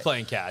it's really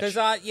playing catch. Because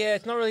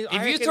it's not really.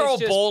 If you throw a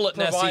ball at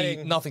Nessie,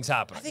 nothing's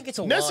happening. I think it's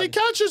a Nessie one.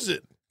 catches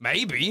it.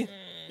 Maybe.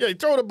 Yeah, you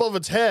throw it above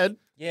its head.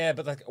 Yeah,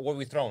 but like, what are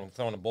we throwing? We're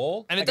throwing a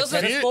ball? And it like a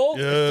doesn't- tennis Yeah, ball? It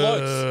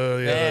floats.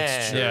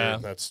 that's true. Yeah.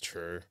 That's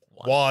true.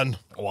 One.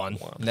 One.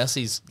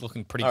 Nessie's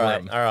looking pretty All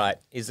right, grim. all right.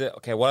 Is it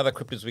okay? What other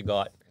cryptids we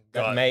got?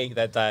 That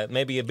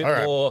maybe a bit All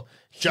right. more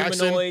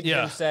Jackson, humanoid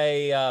yeah. than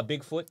say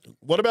Bigfoot.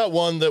 What about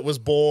one that was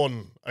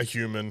born a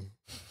human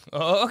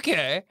Oh,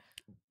 okay.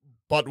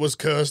 but was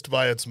cursed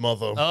by its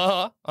mother?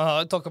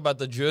 Talk about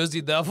the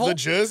Jersey Devil. The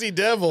Jersey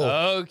Devil.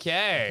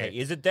 Okay. Hey,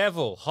 is a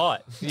devil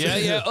hot? Yeah,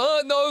 yeah.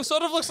 Oh, no,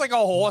 sort of looks like a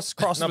horse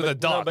crossed with a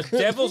duck. No, but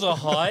devils are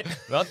hot.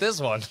 Not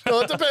this one.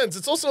 Well, it depends.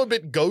 It's also a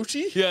bit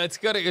goaty. Yeah, it's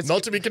got it's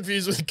Not to be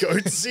confused with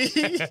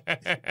goatsy.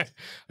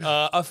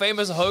 a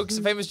famous hoax.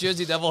 A famous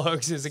Jersey Devil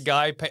hoax is a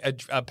guy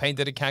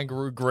painted a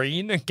kangaroo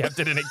green and kept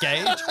it in a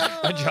cage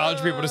and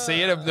charged people to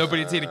see it. And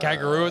nobody had seen a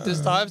kangaroo at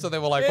this time, so they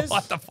were like, There's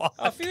 "What the fuck?"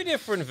 a few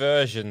different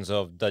versions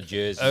of the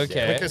Jersey. Okay.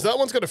 Devil. Because that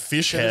one's got a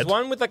fish There's head.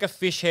 one with like a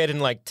fish head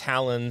and like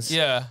talons.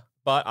 Yeah,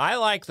 But I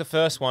like the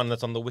first one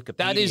that's on the Wikipedia.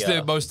 that is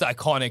the most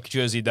iconic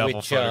Jersey Devil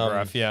Which,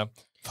 photograph. Yeah,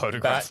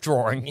 photograph that-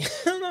 drawing.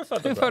 No,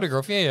 photograph.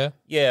 Photograph. Yeah, yeah.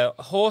 Yeah,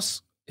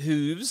 horse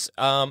hooves,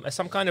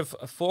 some kind of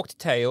a forked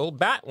tail,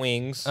 bat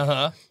wings,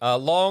 a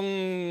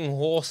long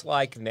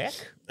horse-like neck,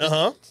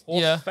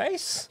 horse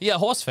face. Yeah,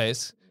 horse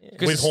face.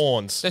 With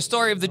horns. The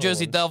story of the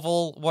Jersey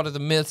Devil, one of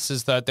the myths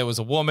is that there was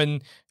a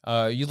woman,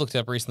 you looked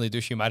up recently,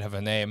 Douche, you might have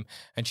her name,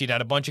 and she'd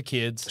had a bunch of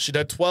kids. She'd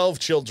had 12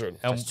 children.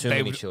 That's too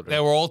many children. They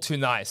were all too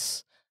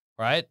nice,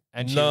 right?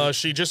 And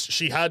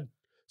she had...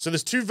 So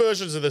there's two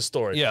versions of this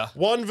story. Yeah.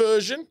 One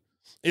version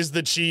is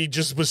that she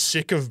just was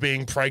sick of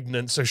being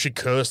pregnant, so she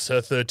cursed her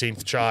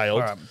 13th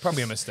child. All right,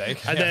 probably a mistake.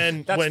 And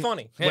then That's when,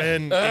 funny.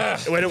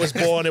 When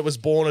it was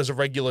born as a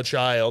regular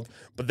child,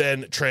 but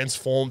then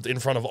transformed in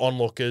front of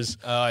onlookers,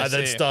 and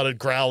then started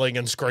growling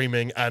and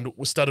screaming and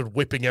started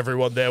whipping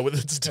everyone there with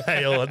its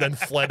tail, and then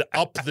fled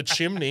up the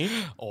chimney.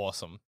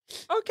 Awesome.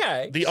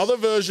 Okay. The other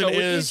version so it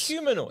is is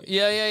humanoid.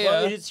 Yeah.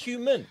 Well, it is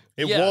human.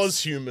 It Yes. was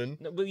human.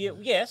 No, well,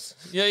 yes.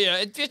 Yeah.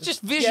 It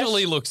just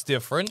visually looks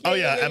different. Oh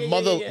yeah, and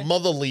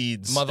Mother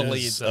Leeds. Mother is,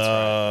 Leeds, that's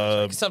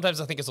right. Sometimes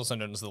I think it's also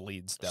known as the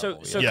Leeds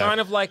Devil. So Yeah. kind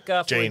of like,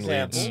 for Jane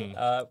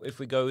example, if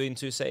we go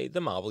into, say,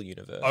 the Marvel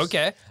Universe.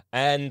 Okay.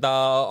 And,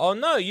 oh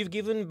no, you've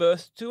given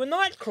birth to a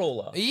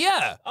Nightcrawler.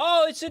 Yeah.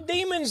 Oh, it's a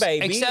demon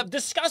baby. Except-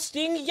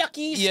 disgusting,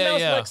 yucky, Yeah,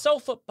 smells yeah. like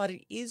sulfur, but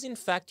it is in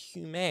fact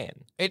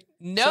human. It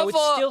never... So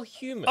it's still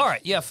human. All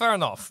right, yeah, fair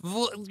enough.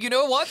 Well, you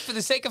know what? For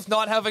the sake of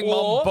not having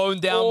Or- mom bone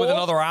down with or-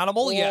 another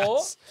animal, or,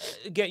 yes.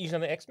 Get used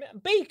on the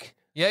X-Men. Beak.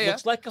 Yeah.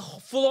 Looks like a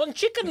full-on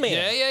chicken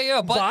man.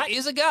 Yeah. But But-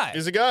 is a guy.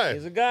 Is a guy.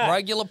 He's a guy.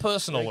 Regular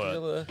person alert.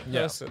 Regular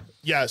Yeah. person.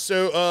 Yeah,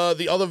 so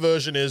the other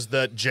version is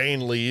that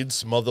Jane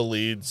Leeds, Mother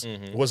Leeds,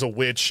 was a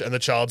witch, and the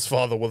child's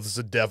father was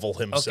the devil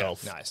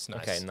himself. Okay, nice.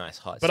 Okay, nice.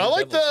 Hot. But I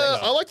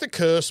like the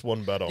curse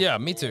one better. Yeah,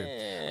 me too.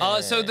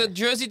 So the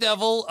Jersey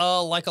Devil,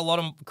 like a lot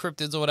of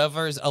cryptids or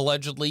whatever, is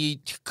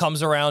allegedly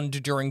comes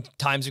around during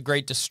times of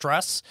great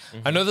distress.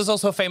 I know there's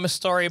also a famous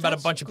story about a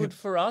bunch of good people.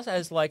 for us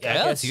as like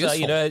Yeah, I it's guess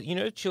useful. you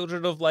know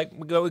children of like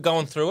we're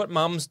going through it.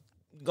 Mum's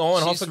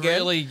going off She's again.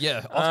 really,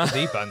 off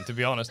the deep end, to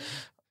be honest.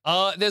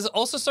 There's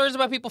also stories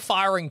about people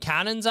firing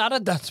cannons at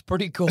it. That's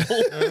pretty cool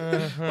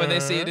when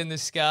they see it in the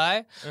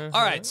sky.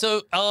 All right,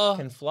 so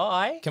Can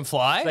fly. can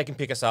fly. So they can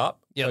pick us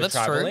up. Yeah, go that's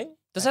traveling. true.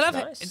 Does That's it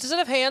have nice. does it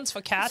have hands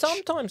for catch?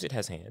 Sometimes it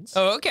has hands.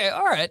 Oh, okay.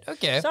 All right.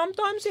 Okay.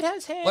 Sometimes it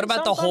has hands. What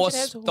about the sometimes it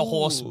has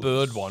horse hooves.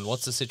 bird one?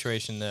 What's the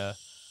situation there?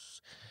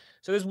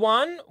 So there's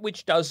one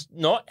which does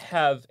not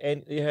have,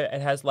 and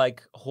it has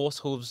like horse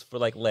hooves for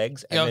like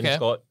legs, and then Okay. it's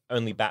got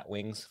only bat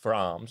wings for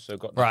arms. So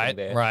got nothing Right,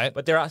 there. right.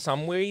 But there are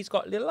some where he's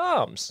got little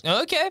arms.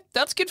 Okay,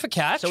 that's good for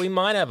catch. So he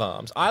might have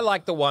arms. I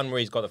like the one where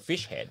he's got a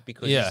fish head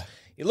because Yeah.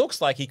 it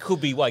looks like he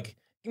could be like,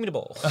 give me the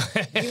ball,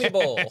 give me the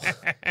ball,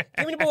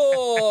 give me the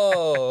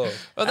ball.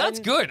 Oh, that's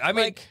And, good. I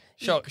mean, like,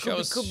 show he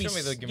could be,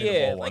 me the give me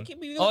yeah, the ball like, one.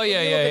 if you Oh, look- yeah,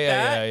 if you yeah, look at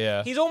yeah, that,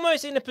 yeah. He's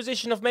almost in a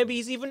position of maybe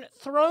he's even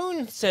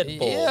thrown said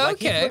ball. Yeah, Like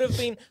okay. he could have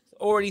been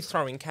already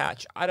throwing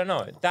catch. I don't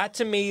know. That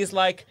to me is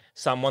like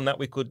someone that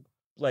we could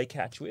play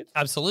catch with.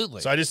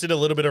 Absolutely. So I just did a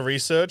little bit of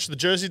research. The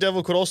Jersey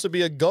Devil could also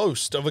be a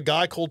ghost of a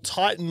guy called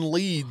Titan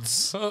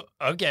Leeds.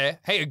 Okay.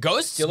 Hey, a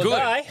ghost? Still good. a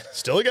guy.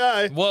 Still a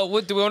guy. Well,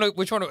 what, do we want to?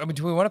 Which one? I mean,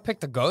 do we want to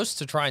pick the ghost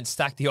to try and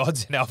stack the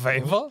odds in our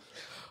favor?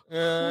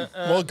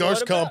 Well,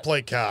 Ghost what can't about-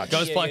 play catch.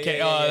 Ghost play.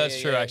 yeah, that's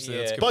yeah, true. yeah, Actually,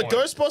 that's a yeah. good. But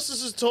point.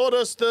 Ghostbusters has taught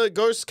us that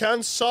ghosts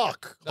can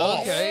suck.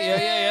 off. Okay.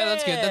 Yeah.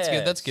 That's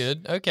good. That's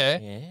good.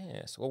 Okay.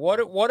 Yes. Well,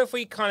 what if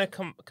we kind of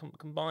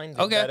combined it,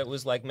 Okay. that it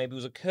was like maybe it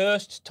was a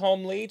cursed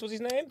Tom Leeds, was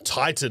his name?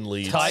 Titan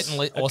Leeds. Awesome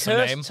cursed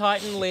name.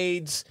 Titan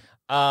Leeds.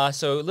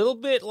 So a little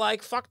bit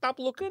like fucked up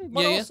looking,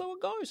 but Yeah. also a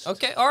ghost.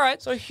 Okay. All right.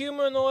 So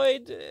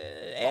humanoid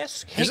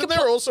esque. Isn't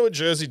there also a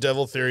Jersey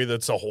Devil theory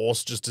that's a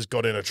horse just has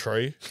got in a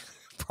tree?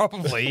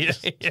 Probably. How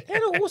did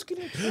a horse get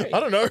in a tree? I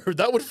don't know.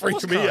 That would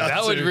freak me out.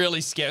 That would too.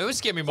 really scare. It would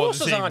scare me more Horses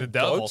than seeing aren't the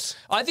devil. goats.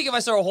 I think if I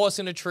saw a horse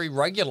in a tree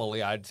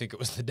regularly, I'd think it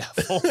was the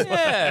devil.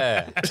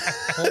 Yeah.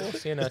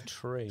 Horse in a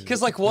tree.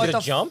 Because like, what Did the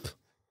it jump?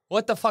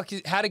 What the fuck?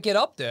 How to get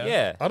up there?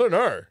 Yeah. I don't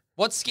know.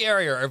 What's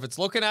scarier, if it's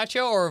looking at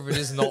you or if it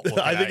is not looking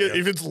I think at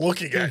you? if it's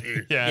looking at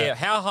you. Yeah.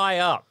 How high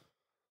up?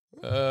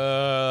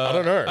 I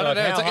don't know. I don't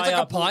know. How It's like high a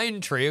up- pine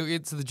tree.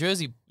 It's the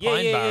Jersey Yeah,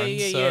 pine yeah, barrens.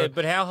 yeah, so yeah.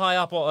 But how high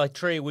up on a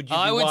tree would you be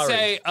I would worried?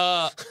 say,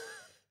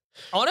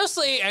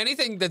 honestly,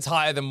 anything that's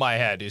higher than my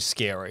head is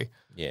scary.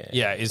 Yeah.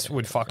 Yeah,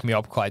 would fuck me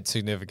up quite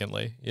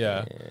significantly.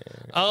 Yeah.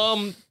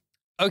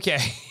 Okay.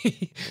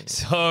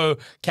 So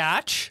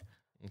catch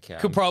Okay.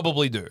 could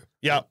probably do.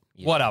 Yeah.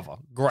 Whatever.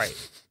 Great.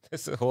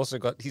 This horse who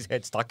got his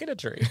head stuck in a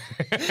tree.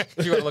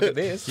 If you want to look at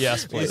this.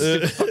 Yes, please.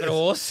 This stupid fucking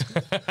horse.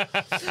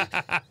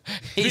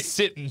 He's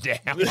sitting down.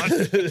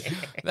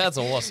 That's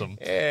awesome.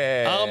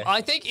 Yeah.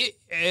 I think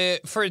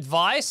for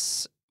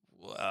advice,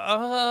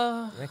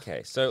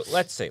 Okay, so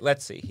let's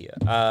see here.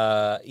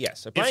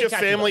 Yes. So If your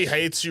family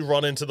hates you,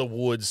 run into the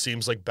woods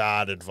seems like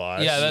bad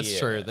advice. Yeah, that's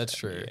true. That's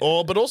true.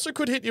 But also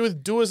could hit you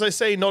with do as I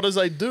say, not as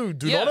I do.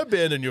 Do not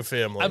abandon your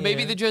family. And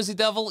maybe the Jersey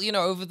Devil,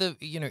 over the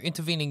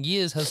intervening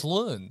years has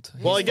learned.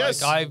 Well, I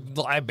guess I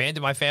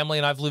abandoned my family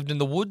and I've lived in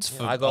the woods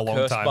for a long time. I got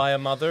cursed by a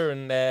mother,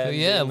 and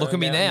look at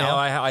me now.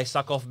 Now I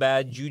suck off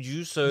bad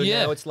juju. So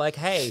now it's like,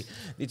 hey,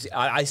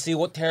 I see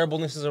what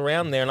terribleness is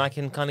around there, and I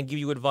can kind of give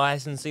you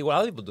advice and see what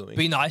other people are doing.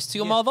 Be nice to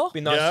your mother.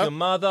 Be nice to your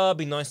mother.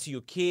 Be nice to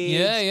your kids.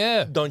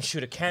 Yeah. Don't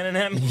shoot a cannon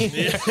at me.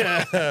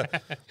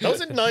 That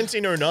was in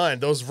 1909.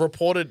 There was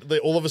reported that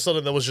all of a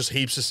sudden there was just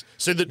heaps of...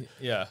 So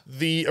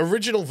the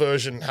original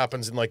version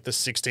happens in like the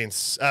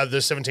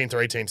 17th or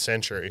 18th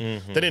century.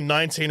 Then in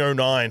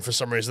 1909, for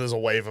some reason, there's a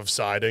wave of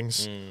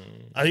sightings.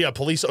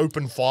 Police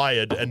opened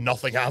fire and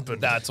nothing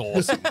happened. That's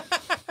awesome.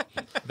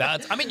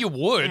 You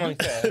would.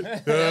 Like,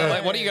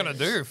 what are you going to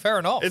do? Fair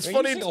enough. It's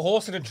funny. You see a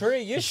horse in a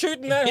tree. You're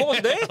shooting that horse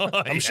down.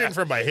 I'm shooting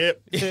from my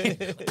hip.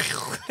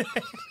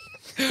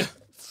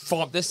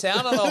 The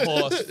sound of the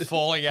horse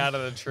falling out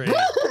of the tree.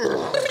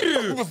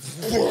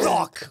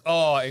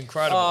 Oh,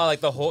 incredible. Oh, like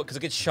the horse, because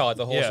it gets shot,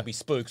 the horse would be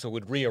spooked, so it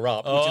would rear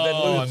up. Which would then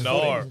lose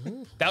no.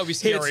 That would be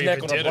scary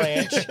if it did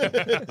it.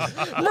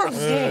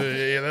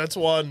 Yeah, that's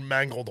one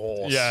mangled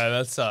horse. Yeah,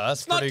 that's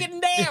it's not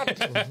getting down.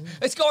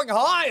 It's going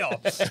higher.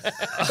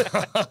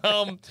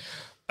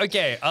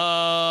 Okay,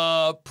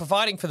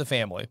 providing for the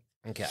family.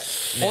 Okay.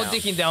 Or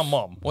dicking down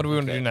mom. What do we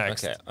want to do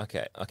next?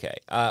 Okay.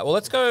 Well,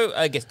 let's go,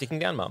 I guess, dicking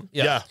down mum.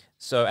 Yeah.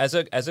 So as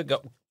a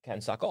can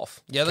suck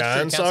off. Yeah, that's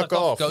true. Can suck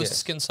off.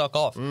 Ghosts Yeah. can suck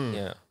off.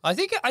 Yeah. I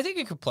think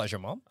it could pleasure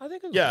mom. I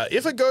think Yeah,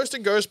 if a ghost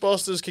in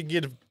Ghostbusters could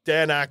give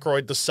Dan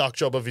Aykroyd the suck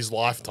job of his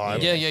lifetime,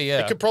 Yeah.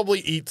 it could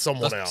probably eat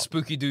someone out.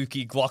 Spooky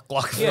dooky Glock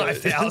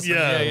 5000.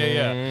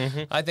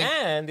 Yeah. I think.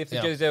 And if the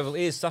Jersey Devil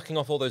is sucking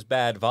off all those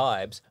bad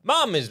vibes,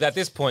 mum is at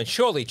this point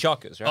surely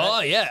chockers, right?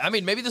 Oh yeah, I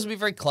mean maybe this will be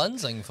very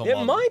cleansing for It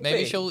mom. might Maybe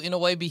be. she'll in a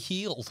way be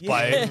healed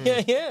by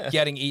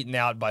getting eaten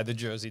out by the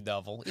Jersey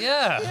Devil.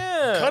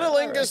 Yeah.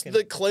 Cunnilingus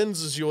that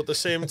cleanses you at the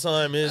same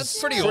time is That's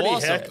pretty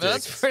awesome. hectic.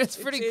 It's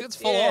pretty good. It's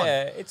full on.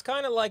 Yeah, it's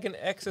kind of like an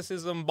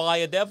exorcism by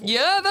a devil.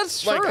 Yeah,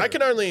 that's true. Like, I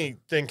can only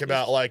think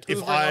about, like, if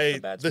hoovering off the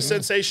bad the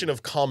sensation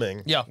of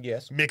coming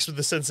Yes. mixed with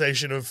the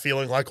sensation of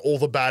feeling like all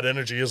the bad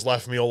energy has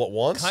left me all at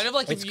once. Kind of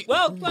like if you,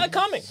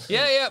 Coming.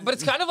 Yeah, but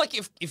it's kind of like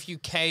if you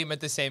came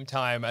at the same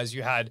time as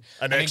you had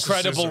an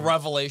incredible exorcism.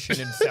 revelation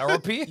in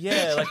therapy.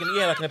 Yeah, like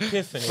an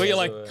epiphany. Where you're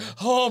like,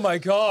 oh my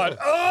god,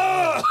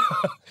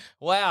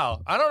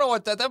 wow! I don't know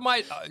what that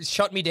might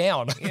shut me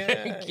down.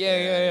 Yeah.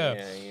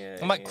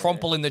 I might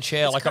crumple in the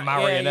chair like a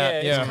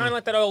marionette. It's kind of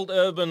like that old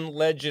urban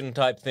legend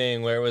type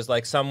thing where it was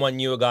like someone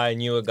knew a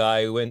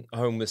guy who went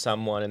home with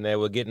someone and they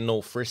were getting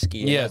all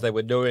frisky. And as they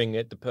were doing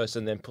it, the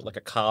person then put like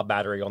a car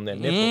battery on their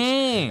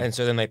nipples, and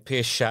so then they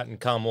piss, shat, and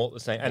cum all at the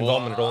same, and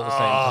vomited all at the same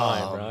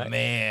time. Right?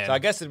 Man. So I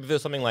guess it'd be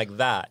something like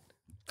that.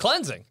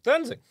 Cleansing.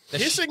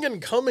 Hissing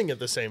and coming at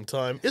the same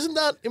time. Isn't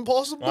that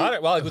impossible?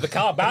 Well, with the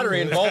car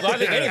battery involved, I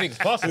think anything's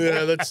possible.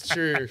 Yeah, that's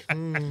true.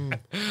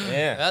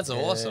 Yeah. That's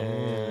awesome.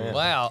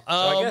 Wow. So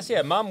I guess,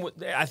 Mum,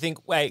 I think,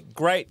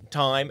 great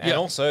time. And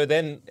also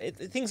then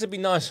things would be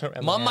nicer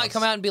around Mum the might house.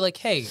 come out and be like,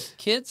 hey,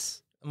 kids,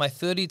 my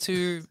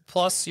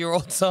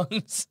 32-plus-year-old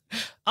sons,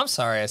 I'm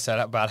sorry I said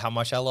about how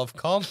much I love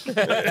cum.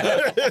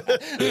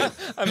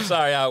 I'm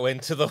sorry I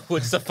went to the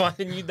woods to find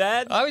a new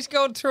dad. I was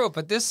going through it,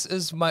 but this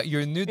is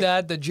your new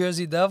dad, the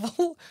Jersey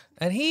Devil,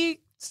 and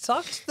he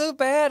sucked the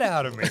bad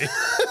out of me.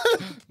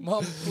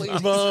 Mom,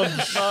 please. Mom.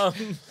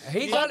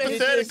 He got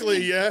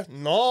Hypothetically,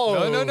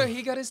 No. No,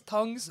 he got his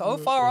tongue so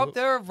far up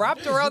there,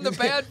 wrapped around the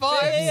bad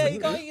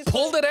vibes.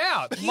 Pulled it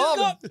out.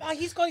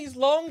 He's got his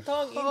long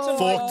tongue into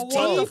Forked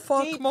tongue.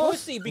 deep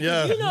pussy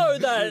because you know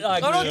that.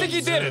 Like, I don't think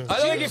he did it. I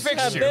don't think he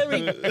fixed you.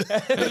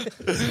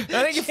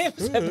 I think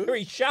Chimps have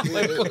very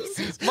shallow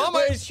pussies.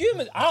 Whereas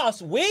humans,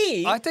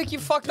 I think you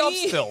fucked up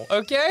still,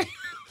 okay?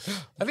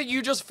 I think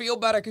you just feel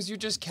better because you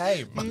just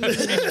came. I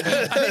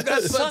think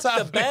that's what's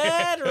happening. the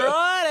bad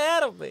right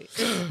out of me.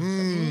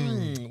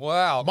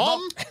 Wow.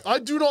 Mom, I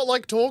do not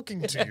like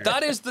talking to you.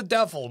 That is the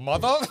devil,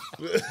 mother.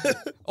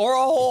 Or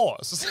a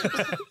horse.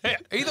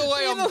 Either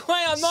way, I'm not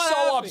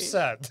so happy.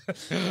 upset.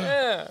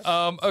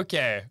 Yeah.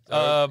 Okay.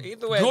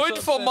 Either way, I'm good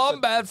so for upset, mom,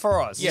 but- bad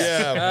for us.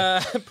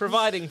 Yeah.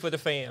 Providing for the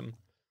fam.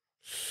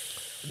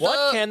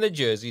 What can the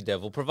Jersey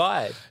Devil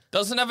provide?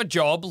 Doesn't have a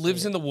job,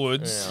 lives in the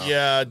woods.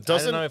 Yeah, I don't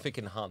doesn't... know if it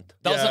can hunt.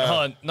 Doesn't Yeah.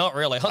 hunt. Not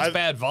really. Hunts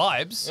bad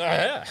vibes.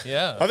 Yeah.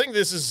 Yeah. I think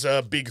this is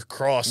a big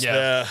cross Yeah.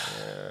 there.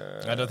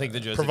 I don't think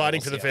the Jersey Providing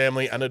Devils, for the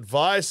family and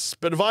advice,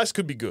 but advice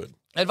could be good.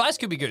 Advice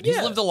could be good.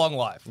 He's lived a long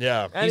life.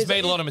 Yeah. And He's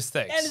made a lot of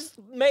mistakes. And is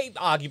made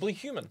arguably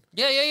human.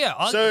 Yeah.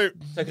 So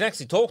So can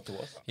actually talk to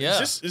us. yeah.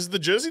 is the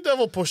Jersey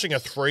Devil pushing a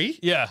 3?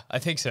 Yeah, I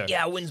think so.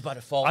 Yeah, wins by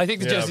default. I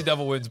think the Yeah. Jersey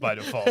Devil wins by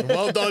default.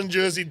 Well done,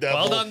 Jersey Devil.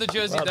 Well done, the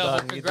Jersey Well Devil.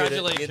 done. You did it. You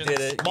Congratulations. did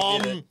it.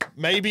 Mom,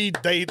 maybe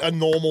date a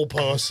normal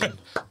person.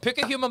 Pick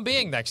a human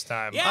being next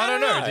time. Yeah, I don't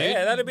know, dude.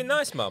 Yeah, that'd be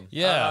nice, Mum.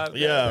 Yeah.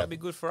 Yeah. That'd be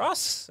good for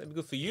us. That'd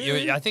be good for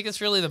you. I think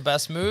it's really the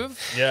best move.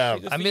 Yeah.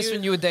 I miss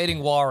when you were dating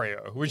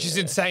Wario, which is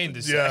insane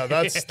to say. Yeah,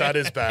 that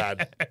is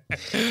bad.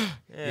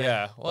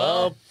 Yeah.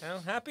 Well, Well,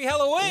 happy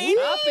Halloween.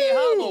 happy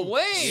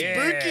Halloween.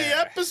 Spooky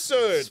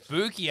episode.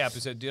 Spooky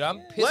episode, dude. I'm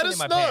pissing Let in us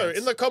my know pants.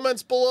 in the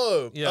comments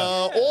below.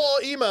 Yeah.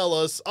 Or email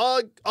us.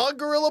 Are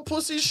gorilla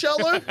pussies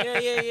shallow?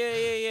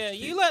 Yeah.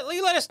 You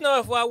let us know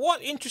if,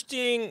 what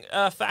interesting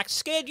facts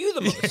scared you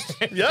the most.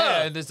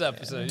 Yeah. in this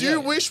episode. Do you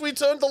wish we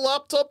turned the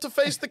laptop to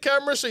face the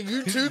camera so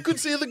you too could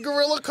see the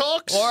gorilla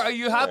cocks? Or are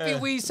you happy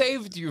we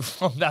saved you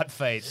from that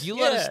fate? You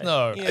let us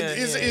know. Yeah,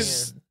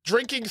 Is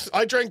drinking?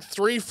 I drank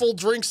 3 full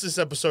drinks this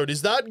episode.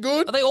 Is that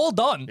good? Are they all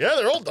done? Yeah,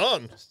 they're all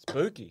done.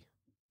 Spooky.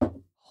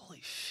 Holy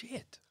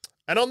shit.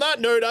 And on that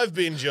note, I've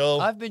been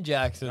Joel. I've been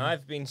Jackson.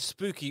 I've been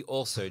spooky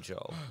also,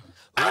 Joel.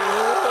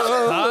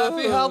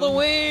 Happy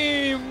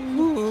Halloween.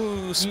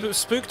 Ooh,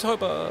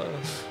 Spooktober.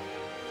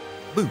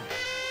 Boo.